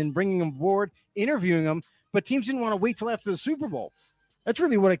interested in bringing him aboard, interviewing him, but teams didn't want to wait till after the Super Bowl. That's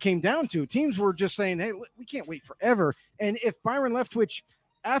really what it came down to. Teams were just saying, hey, we can't wait forever. And if Byron Leftwich,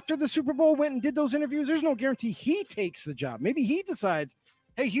 after the Super Bowl, went and did those interviews, there's no guarantee he takes the job. Maybe he decides,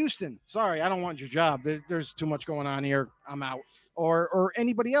 hey, Houston, sorry, I don't want your job. There's too much going on here. I'm out. Or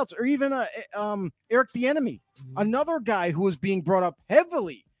anybody else. Or even Eric Bieniemy, another guy who was being brought up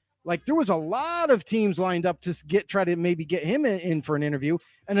heavily. Like there was a lot of teams lined up to try to maybe get him in for an interview.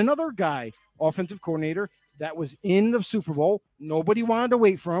 And another guy, offensive coordinator, that was in the Super Bowl. Nobody wanted to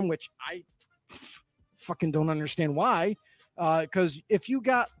wait for him, which I fucking don't understand why. Because if you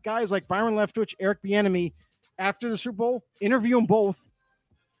got guys like Byron Leftwich, Eric Bieniemy after the Super Bowl, interview them both,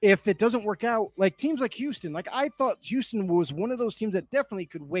 if it doesn't work out, like teams like Houston, like I thought Houston was one of those teams that definitely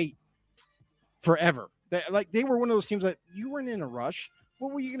could wait forever. They were one of those teams that you weren't in a rush.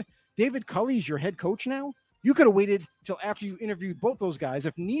 What were you going to? David Culley's your head coach now? You could have waited till after you interviewed both those guys.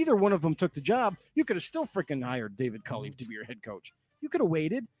 If neither one of them took the job, you could have still freaking hired David Culley to be your head coach. You could have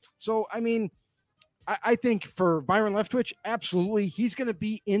waited. So, I mean, I think for Byron Leftwich, absolutely, he's going to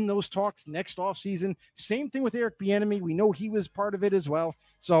be in those talks next offseason. Same thing with Eric Bieniemy. We know he was part of it as well.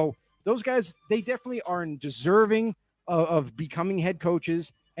 So those guys, they definitely are deserving of becoming head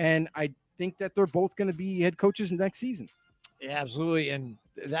coaches, and I think that they're both going to be head coaches next season. Yeah, absolutely. And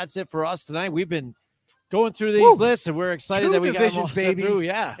that's it for us tonight. We've been going through these lists, and we're excited that we got them all set through.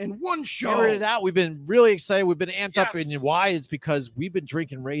 Yeah, in one show. Figured it out. We've been really excited. We've been amped up. And why? It's because we've been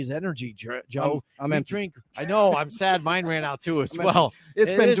drinking Ray's Energy, Joe. I'm empty. I know. I'm sad. Mine ran out too as well.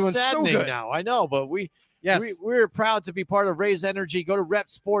 It's been doing so good now. I know, but we're proud to be part of Ray's Energy. Go to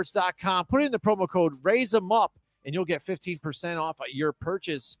repsports.com. Put in the promo code Raise 'em Up, and you'll get 15% off your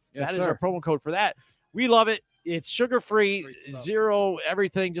purchase. Yes, that is our promo code for that. We love it. It's sugar-free, zero,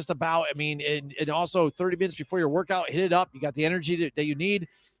 everything just about. I mean, and also 30 minutes before your workout, hit it up. You got the energy that you need.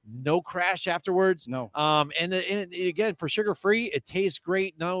 No crash afterwards. No. And again, for sugar-free, it tastes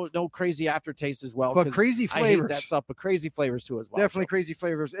great. No crazy aftertaste as well. But crazy flavors. I hate that stuff, but crazy flavors too as well. Definitely crazy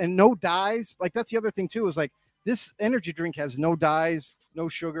flavors. And no dyes. Like, that's the other thing too, is like this energy drink has no dyes, no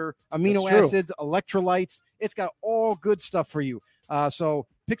sugar, amino acids, electrolytes. It's got all good stuff for you. So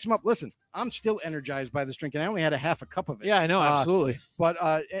pick some up. Listen, I'm still energized by this drink, and I only had a half a cup of it. Yeah, I know, absolutely. But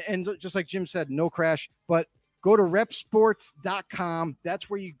and just like Jim said, no crash. But go to repsports.com. That's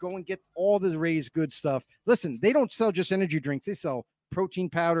where you go and get all the Ray's good stuff. Listen, they don't sell just energy drinks. They sell protein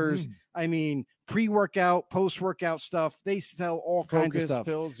powders. I mean, pre-workout, post-workout stuff. They sell all kinds of stuff.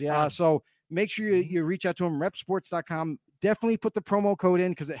 Pills, yeah. So make sure you reach out to them, repsports.com. Definitely put the promo code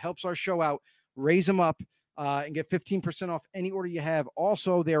in because it helps our show out. Raise them up. And get 15% off any order you have.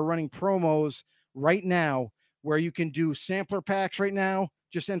 Also, they're running promos right now where you can do sampler packs right now.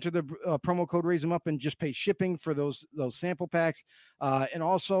 Just enter the promo code, Raise Them Up, and just pay shipping for those sample packs. And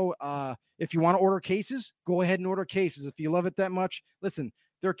also, if you want to order cases, go ahead and order cases. If you love it that much, listen,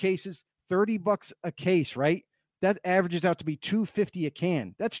 their cases, $30 a case, right? That averages out to be $2.50 a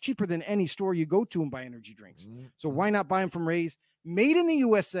can. That's cheaper than any store you go to and buy energy drinks. So why not buy them from Ray's? Made in the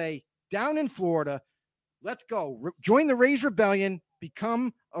USA, down in Florida. Let's go. Join the Rays Rebellion,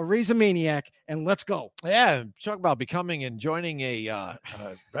 become a Rays-a-maniac, and let's go. Yeah, talk about becoming and joining a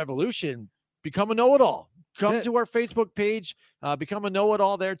revolution. Become a know-it-all. Come to our Facebook page. Become a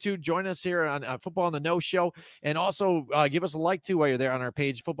know-it-all there, too. Join us here on Football on the Know show. And also give us a like, too, while you're there on our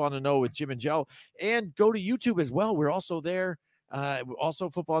page, Football on the Know with Jim and Joe. And go to YouTube as well. We're also there. Also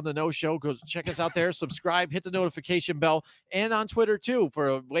Football on the Know show. Go check us out there, subscribe, hit the notification bell, and on Twitter too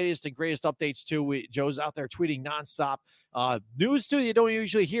for latest and greatest updates too. Joe's out there tweeting nonstop. News too you don't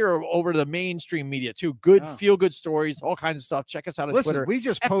usually hear over the mainstream media too. Good feel good stories, all kinds of stuff. Check us out on Twitter. We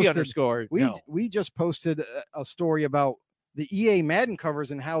just posted we just posted a story about the EA Madden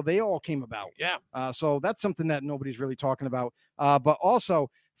covers and how they all came about. Yeah. So that's something that nobody's really talking about. But also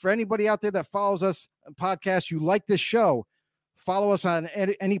for anybody out there that follows us podcast, you like this show, follow us on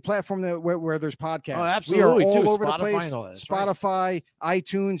any platform where there's podcasts. Oh, absolutely. We are all too. over Spotify the place. And all that. Spotify, right.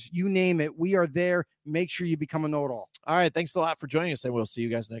 iTunes, you name it. We are there. Make sure you become a know-it-all. All right. Thanks a lot for joining us, and we'll see you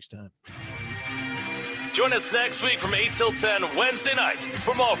guys next time. Join us next week from 8 till 10 Wednesday night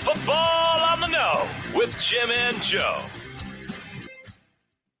for more Football on the Know with Jim and Joe.